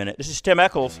just a minute. This is Tim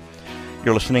Eccles.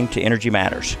 You're listening to Energy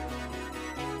Matters.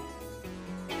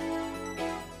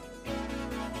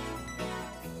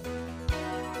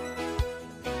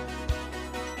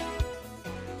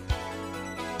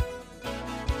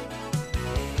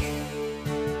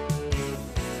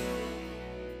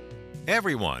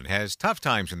 Everyone has tough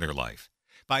times in their life.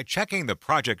 By checking the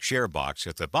Project Share box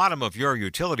at the bottom of your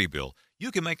utility bill,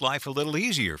 you can make life a little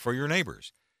easier for your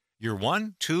neighbors. Your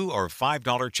 $1, $2, or $5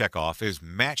 checkoff is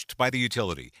matched by the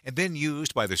utility and then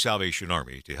used by the Salvation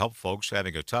Army to help folks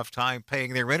having a tough time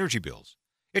paying their energy bills.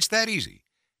 It's that easy.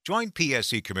 Join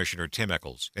PSC Commissioner Tim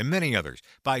Eccles and many others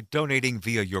by donating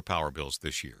via your power bills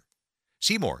this year.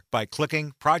 See more by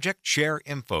clicking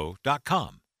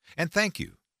projectshareinfo.com. And thank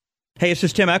you. Hey, this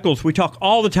is Tim Eccles. We talk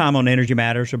all the time on Energy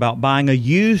Matters about buying a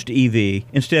used EV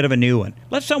instead of a new one.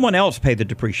 Let someone else pay the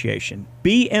depreciation.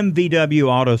 BMW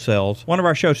Auto Sales, one of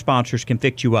our show sponsors, can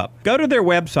fix you up. Go to their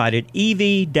website at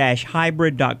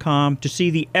ev-hybrid.com to see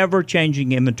the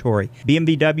ever-changing inventory.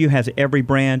 BMW has every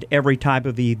brand, every type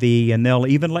of EV, and they'll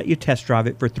even let you test drive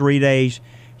it for 3 days,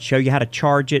 show you how to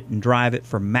charge it and drive it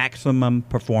for maximum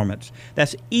performance.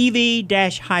 That's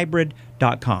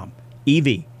ev-hybrid.com.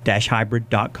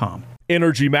 ev-hybrid.com.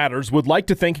 Energy Matters would like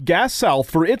to thank Gas South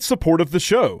for its support of the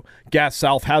show. Gas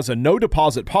South has a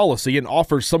no-deposit policy and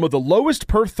offers some of the lowest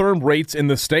per-therm rates in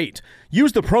the state.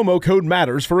 Use the promo code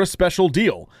MATTERS for a special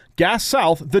deal. Gas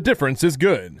South, the difference is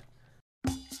good.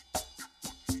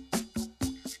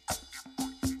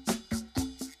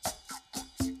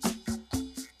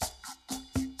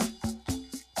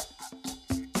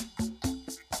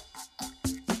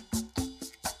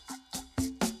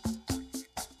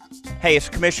 Hey, it's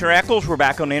Commissioner Eccles. We're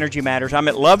back on Energy Matters. I'm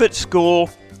at Lovett School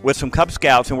with some Cub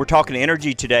Scouts, and we're talking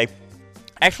energy today.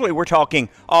 Actually, we're talking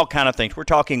all kind of things. We're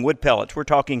talking wood pellets. We're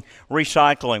talking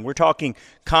recycling. We're talking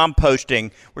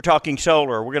composting. We're talking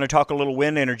solar. We're going to talk a little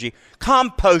wind energy.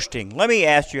 Composting. Let me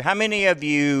ask you, how many of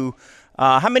you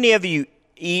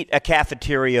eat a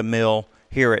cafeteria meal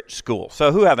here at school?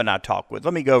 So who haven't I talked with?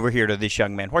 Let me go over here to this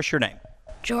young man. What's your name?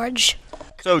 George.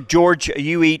 So, George,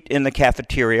 you eat in the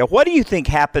cafeteria. What do you think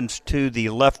happens to the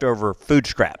leftover food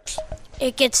scraps?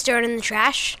 It gets thrown in the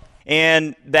trash.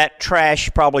 And that trash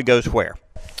probably goes where?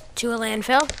 To a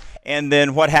landfill. And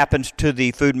then what happens to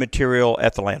the food material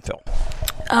at the landfill?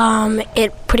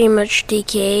 It pretty much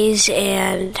decays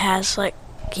and has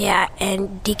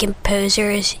and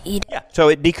decomposers eat. Yeah, so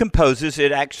it decomposes.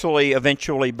 It actually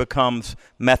eventually becomes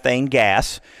methane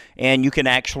gas, and you can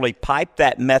actually pipe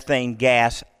that methane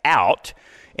gas out,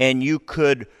 and you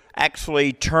could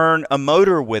actually turn a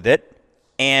motor with it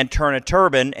and turn a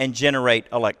turbine and generate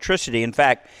electricity. In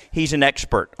fact, he's an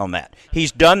expert on that.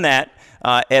 He's done that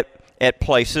at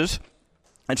places,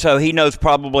 and so he knows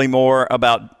probably more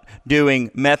about doing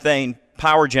methane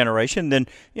power generation than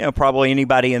probably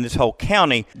anybody in this whole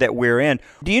county that we're in.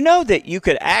 Do you know that you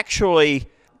could actually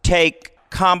take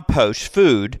compost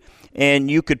food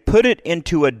and you could put it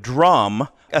into a drum,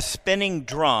 a spinning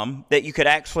drum, that you could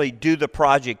actually do the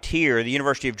project here? The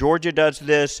University of Georgia does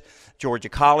this. Georgia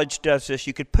College does this.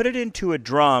 You could put it into a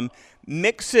drum,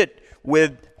 mix it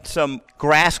with some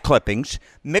grass clippings,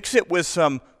 mix it with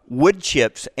some wood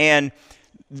chips, and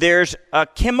there's a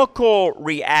chemical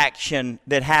reaction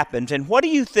that happens. And what do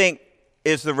you think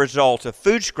is the result of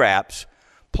food scraps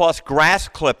plus grass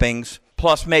clippings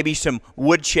plus maybe some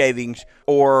wood shavings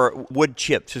or wood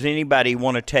chips? Does anybody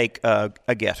want to take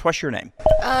a guess? What's your name?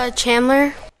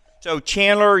 Chandler. So,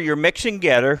 Chandler, you're mixing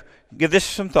together. Give this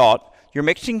some thought. You're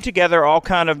mixing together all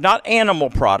kind of, not animal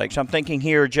products. I'm thinking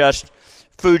here just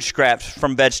food scraps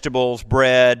from vegetables,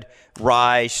 bread,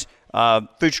 rice,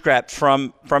 food scraps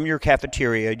from your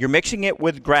cafeteria. You're mixing it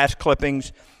with grass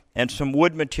clippings and some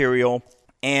wood material,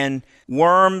 and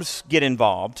worms get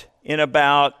involved. In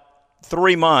about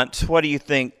 3 months, what do you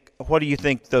think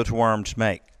those worms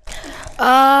make?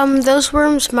 Those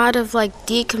worms might have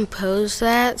decomposed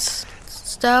that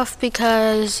stuff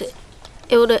because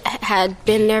it would have had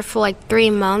been there for 3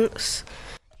 months.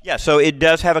 Yeah, so it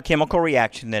does have a chemical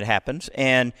reaction that happens,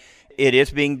 and it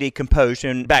is being decomposed.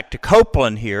 And back to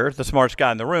Copeland here, the smartest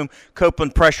guy in the room.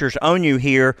 Copeland, pressure's on you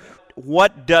here.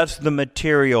 What does the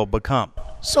material become?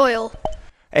 Soil.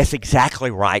 That's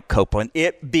exactly right, Copeland.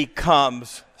 It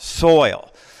becomes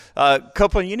soil.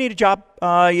 Copeland, you need a job?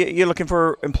 You're looking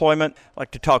for employment? I'd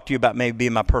like to talk to you about maybe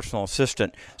being my personal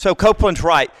assistant. So Copeland's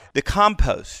right. The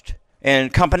compost,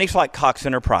 and companies like Cox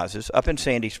Enterprises up in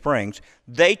Sandy Springs,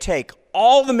 they take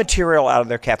all the material out of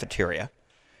their cafeteria,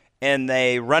 and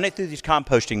they run it through these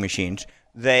composting machines.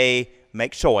 They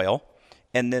make soil,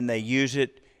 and then they use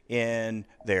it in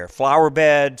their flower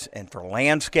beds and for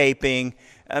landscaping.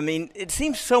 I mean, it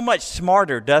seems so much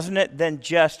smarter, doesn't it, than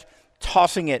just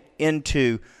tossing it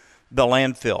into the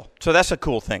landfill. So that's a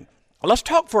cool thing. Let's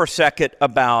talk for a second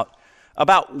about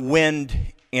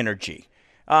wind energy.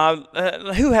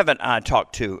 Who haven't I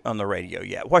talked to on the radio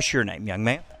yet? What's your name, young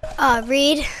man?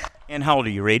 Reed. And how old are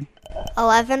you, Reed?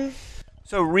 11.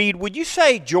 So, Reed, would you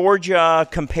say Georgia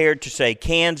compared to, say,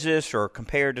 Kansas, or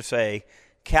compared to, say,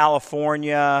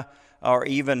 California, or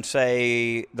even,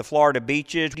 say, the Florida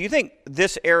beaches, do you think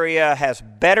this area has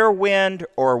better wind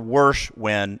or worse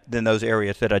wind than those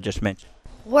areas that I just mentioned?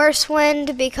 Worse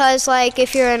wind because,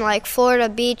 if you're in, Florida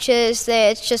beaches,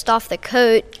 it's just off the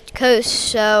coast.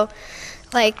 So,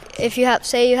 if you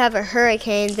have a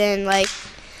hurricane, then,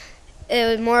 it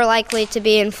would more likely to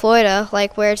be in Florida,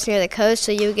 where it's near the coast,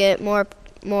 so you get more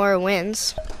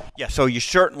winds. Yeah, so you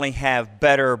certainly have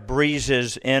better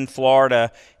breezes in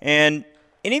Florida. And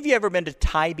any of you ever been to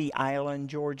Tybee Island,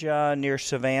 Georgia, near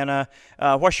Savannah?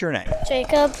 What's your name?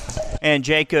 Jacob. And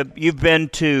Jacob, you've been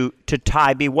to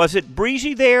Tybee. Was it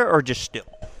breezy there or just still?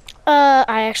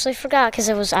 I actually forgot because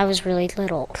I was really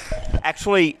little.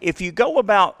 Actually, if you go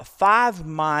about 5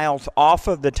 miles off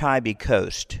of the Tybee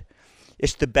coast,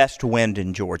 it's the best wind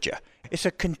in Georgia. It's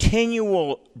a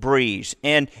continual breeze.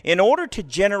 And in order to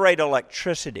generate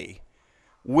electricity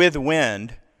with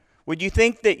wind, would you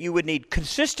think that you would need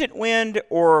consistent wind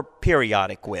or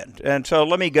periodic wind? And so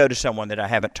let me go to someone that I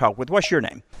haven't talked with. What's your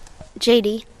name?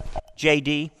 JD.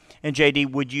 JD. And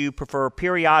JD, would you prefer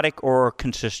periodic or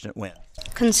consistent wind?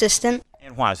 Consistent.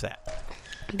 And why is that?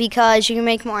 Because you can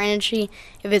make more energy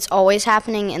if it's always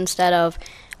happening instead of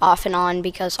off and on,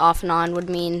 because off and on would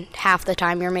mean half the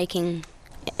time you're making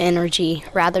energy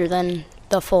rather than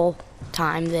the full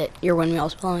time that your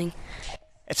windmill's blowing.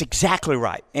 That's exactly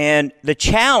right. And the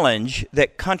challenge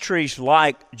that countries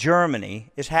like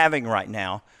Germany is having right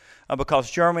now,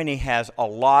 because Germany has a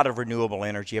lot of renewable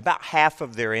energy. About half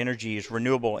of their energy is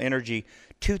renewable energy,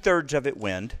 2/3 of it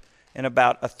wind, and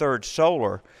about a third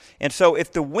solar. And so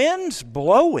if the wind's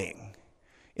blowing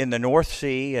in the North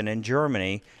Sea and in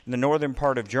Germany, in the northern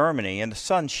part of Germany, and the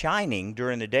sun's shining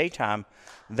during the daytime,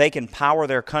 they can power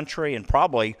their country and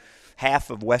probably half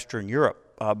of Western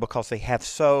Europe because they have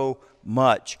so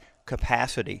much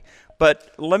capacity.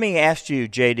 But let me ask you,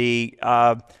 JD,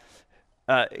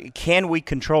 can we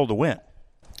control the wind?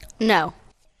 No.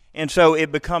 And so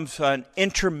it becomes an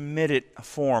intermittent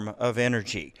form of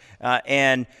energy.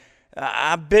 And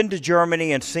I've been to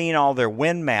Germany and seen all their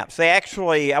wind maps.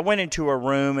 I went into a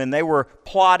room and they were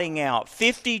plotting out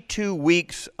 52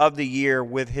 weeks of the year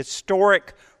with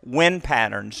historic wind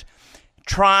patterns,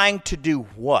 trying to do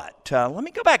what? Let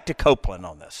me go back to Copeland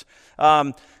on this.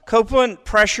 Copeland,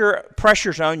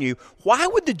 pressure's on you. Why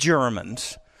would the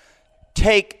Germans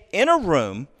take in a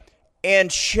room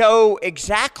and show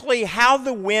exactly how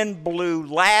the wind blew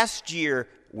last year,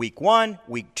 week 1,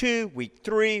 week 2, week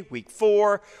 3, week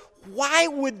 4? Why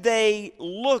would they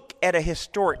look at a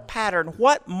historic pattern?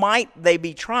 What might they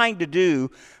be trying to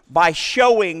do by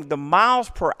showing the miles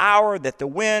per hour that the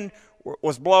wind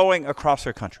was blowing across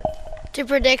their country? To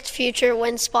predict future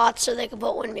wind spots so they can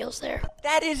put windmills there.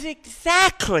 That is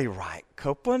exactly right,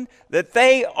 Copeland, that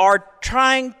they are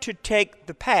trying to take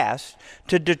the past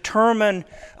to determine,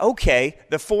 okay,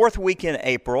 the fourth week in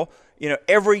April,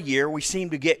 every year we seem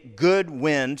to get good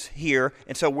winds here,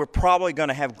 and so we're probably going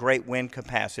to have great wind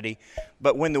capacity.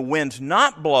 But when the wind's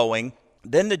not blowing,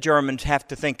 then the Germans have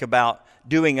to think about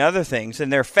doing other things,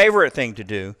 and their favorite thing to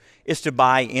do is to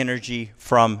buy energy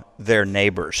from their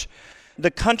neighbors. The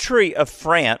country of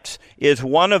France is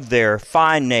one of their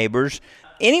fine neighbors.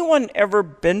 Anyone ever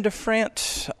been to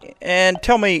France? And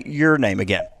tell me your name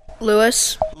again.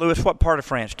 Louis. Louis, what part of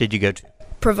France did you go to?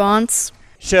 Provence.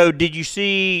 So did you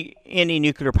see any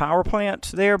nuclear power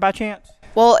plants there by chance?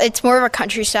 Well, it's more of a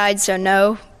countryside, so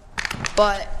no.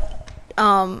 But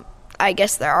I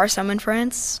guess there are some in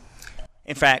France.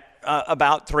 In fact,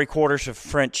 about 3/4 of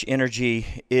French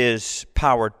energy is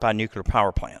powered by nuclear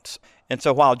power plants. And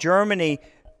so while Germany,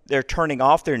 they're turning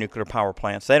off their nuclear power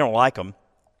plants, they don't like them.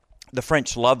 The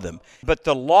French love them. But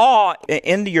the law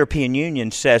in the European Union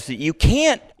says that you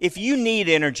can't, if you need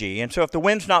energy, and so if the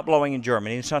wind's not blowing in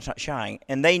Germany, the sun's not shining,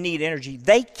 and they need energy,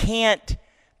 they can't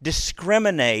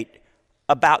discriminate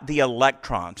about the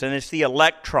electrons. And it's the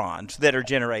electrons that are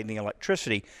generating the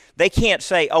electricity. They can't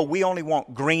say, oh, we only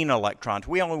want green electrons,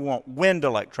 we only want wind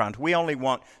electrons, we only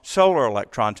want solar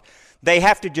electrons. They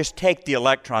have to just take the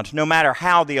electrons, no matter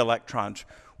how the electrons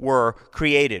were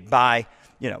created by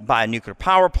a nuclear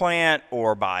power plant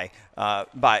or by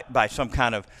some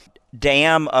kind of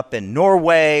dam up in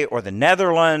Norway or the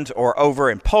Netherlands or over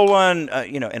in Poland,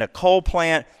 in a coal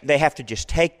plant. They have to just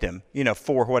take them,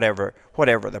 for whatever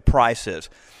the price is.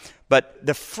 But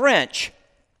the French,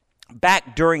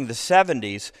 back during the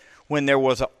 70s, when there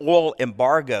was an oil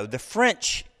embargo, the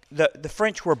French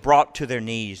were brought to their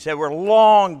knees. There were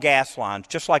long gas lines,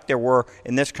 just like there were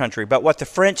in this country. But what the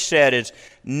French said is,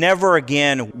 never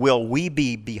again will we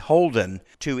be beholden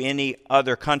to any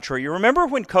other country. You remember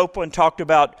when Copeland talked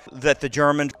about that the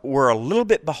Germans were a little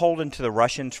bit beholden to the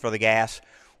Russians for the gas?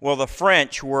 Well, the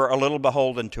French were a little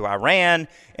beholden to Iran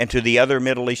and to the other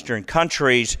Middle Eastern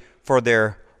countries for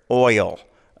their oil.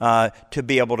 To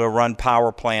be able to run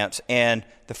power plants, and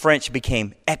the French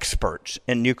became experts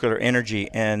in nuclear energy,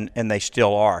 and they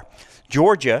still are.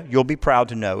 Georgia, you'll be proud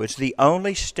to know, is the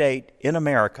only state in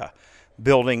America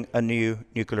building a new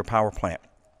nuclear power plant.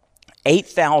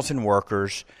 8,000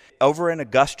 workers over in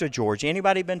Augusta, Georgia.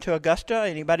 Anybody been to Augusta?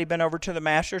 Anybody been over to the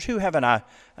Masters? Who haven't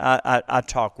I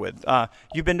talked with?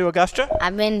 You been to Augusta?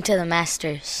 I've been to the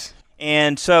Masters.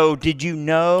 And so did you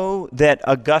know that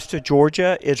Augusta,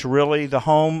 Georgia is really the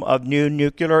home of new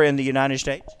nuclear in the United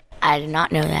States? I did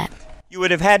not know that. You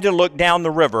would have had to look down the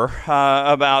river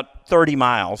about 30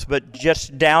 miles, but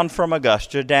just down from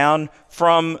Augusta, down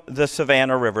from the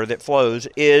Savannah River that flows,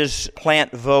 is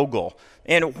Plant Vogtle.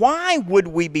 And why would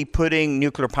we be putting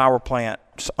nuclear power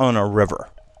plants on a river?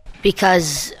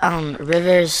 Because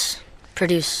rivers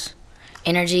produce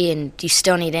energy, and you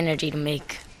still need energy to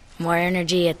make more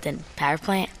energy at the power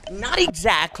plant? Not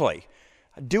exactly.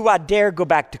 Do I dare go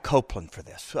back to Copeland for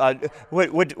this?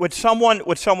 Would someone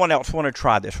else want to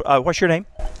try this? What's your name?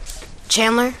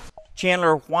 Chandler.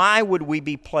 Chandler, why would we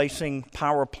be placing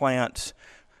power plants,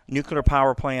 nuclear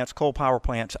power plants, coal power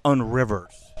plants on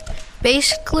rivers?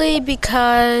 Basically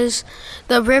because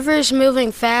the river's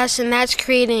moving fast and that's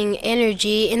creating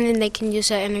energy, and then they can use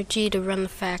that energy to run the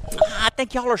factory. I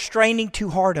think y'all are straining too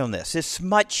hard on this. It's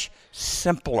much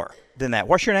simpler than that.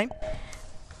 What's your name?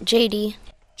 JD.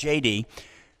 JD.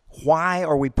 Why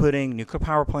are we putting nuclear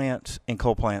power plants and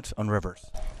coal plants on rivers?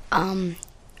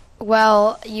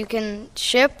 Well, you can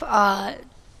ship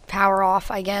power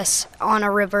off, I guess, on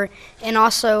a river, and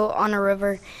also on a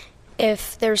river,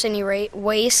 if there's any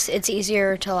waste, it's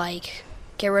easier to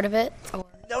get rid of it.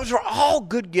 Those are all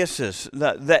good guesses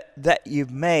that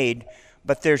you've made,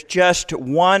 but there's just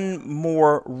one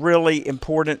more really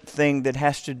important thing that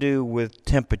has to do with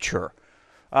temperature.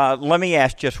 Let me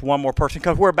ask just one more person,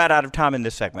 because we're about out of time in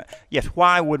this segment. Yes,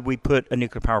 why would we put a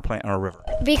nuclear power plant on a river?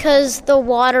 Because the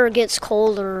water gets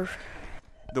colder.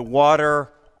 The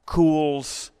water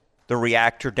cools the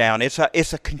reactor down. It's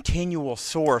a continual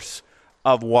source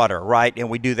of water, right? And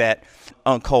we do that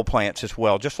on coal plants as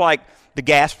well. Just like the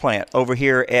gas plant over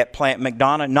here at Plant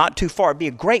McDonough, not too far. It'd be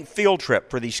a great field trip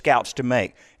for these scouts to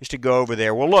make, is to go over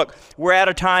there. Well, look, we're out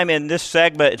of time in this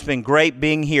segment. It's been great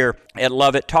being here at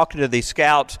Lovett, talking to these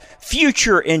scouts,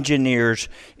 future engineers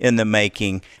in the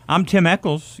making. I'm Tim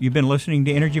Eccles. You've been listening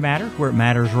to Energy Matters. We're at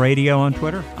Matters Radio on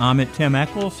Twitter. I'm at Tim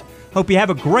Eccles. Hope you have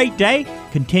a great day.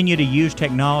 Continue to use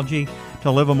technology to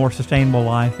live a more sustainable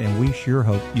life, and we sure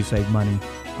hope you save money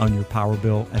on your power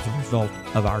bill as a result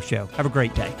of our show. Have a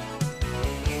great day.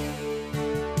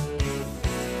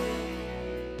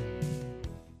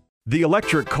 The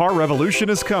electric car revolution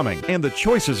is coming, and the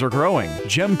choices are growing.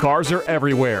 Gem cars are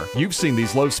everywhere. You've seen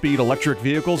these low-speed electric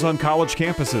vehicles on college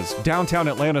campuses, downtown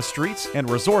Atlanta streets, and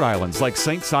resort islands like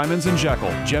St. Simons and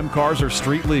Jekyll. Gem cars are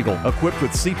street legal, equipped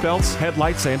with seatbelts,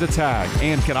 headlights, and a tag,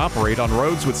 and can operate on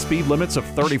roads with speed limits of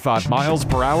 35 miles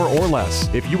per hour or less.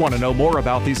 If you want to know more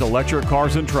about these electric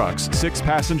cars and trucks,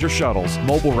 6-passenger shuttles,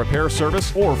 mobile repair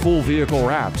service, or full vehicle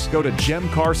wraps, go to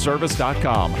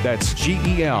gemcarservice.com. That's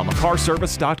GEM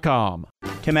carservice.com.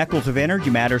 Tim Eccles of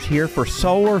Energy Matters here for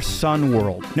Solar Sun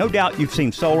World. No doubt you've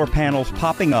seen solar panels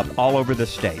popping up all over the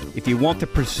state. If you want the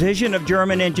precision of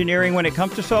German engineering when it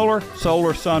comes to solar,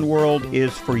 Solar Sun World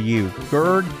is for you.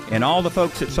 Gerd and all the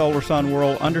folks at Solar Sun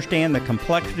World understand the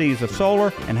complexities of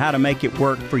solar and how to make it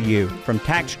work for you. From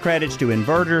tax credits to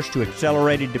inverters to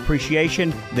accelerated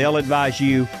depreciation, they'll advise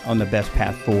you on the best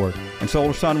path forward. And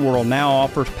Solar Sun World now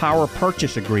offers power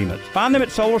purchase agreements. Find them at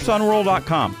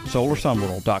solarsunworld.com,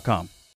 solarsunworld.com.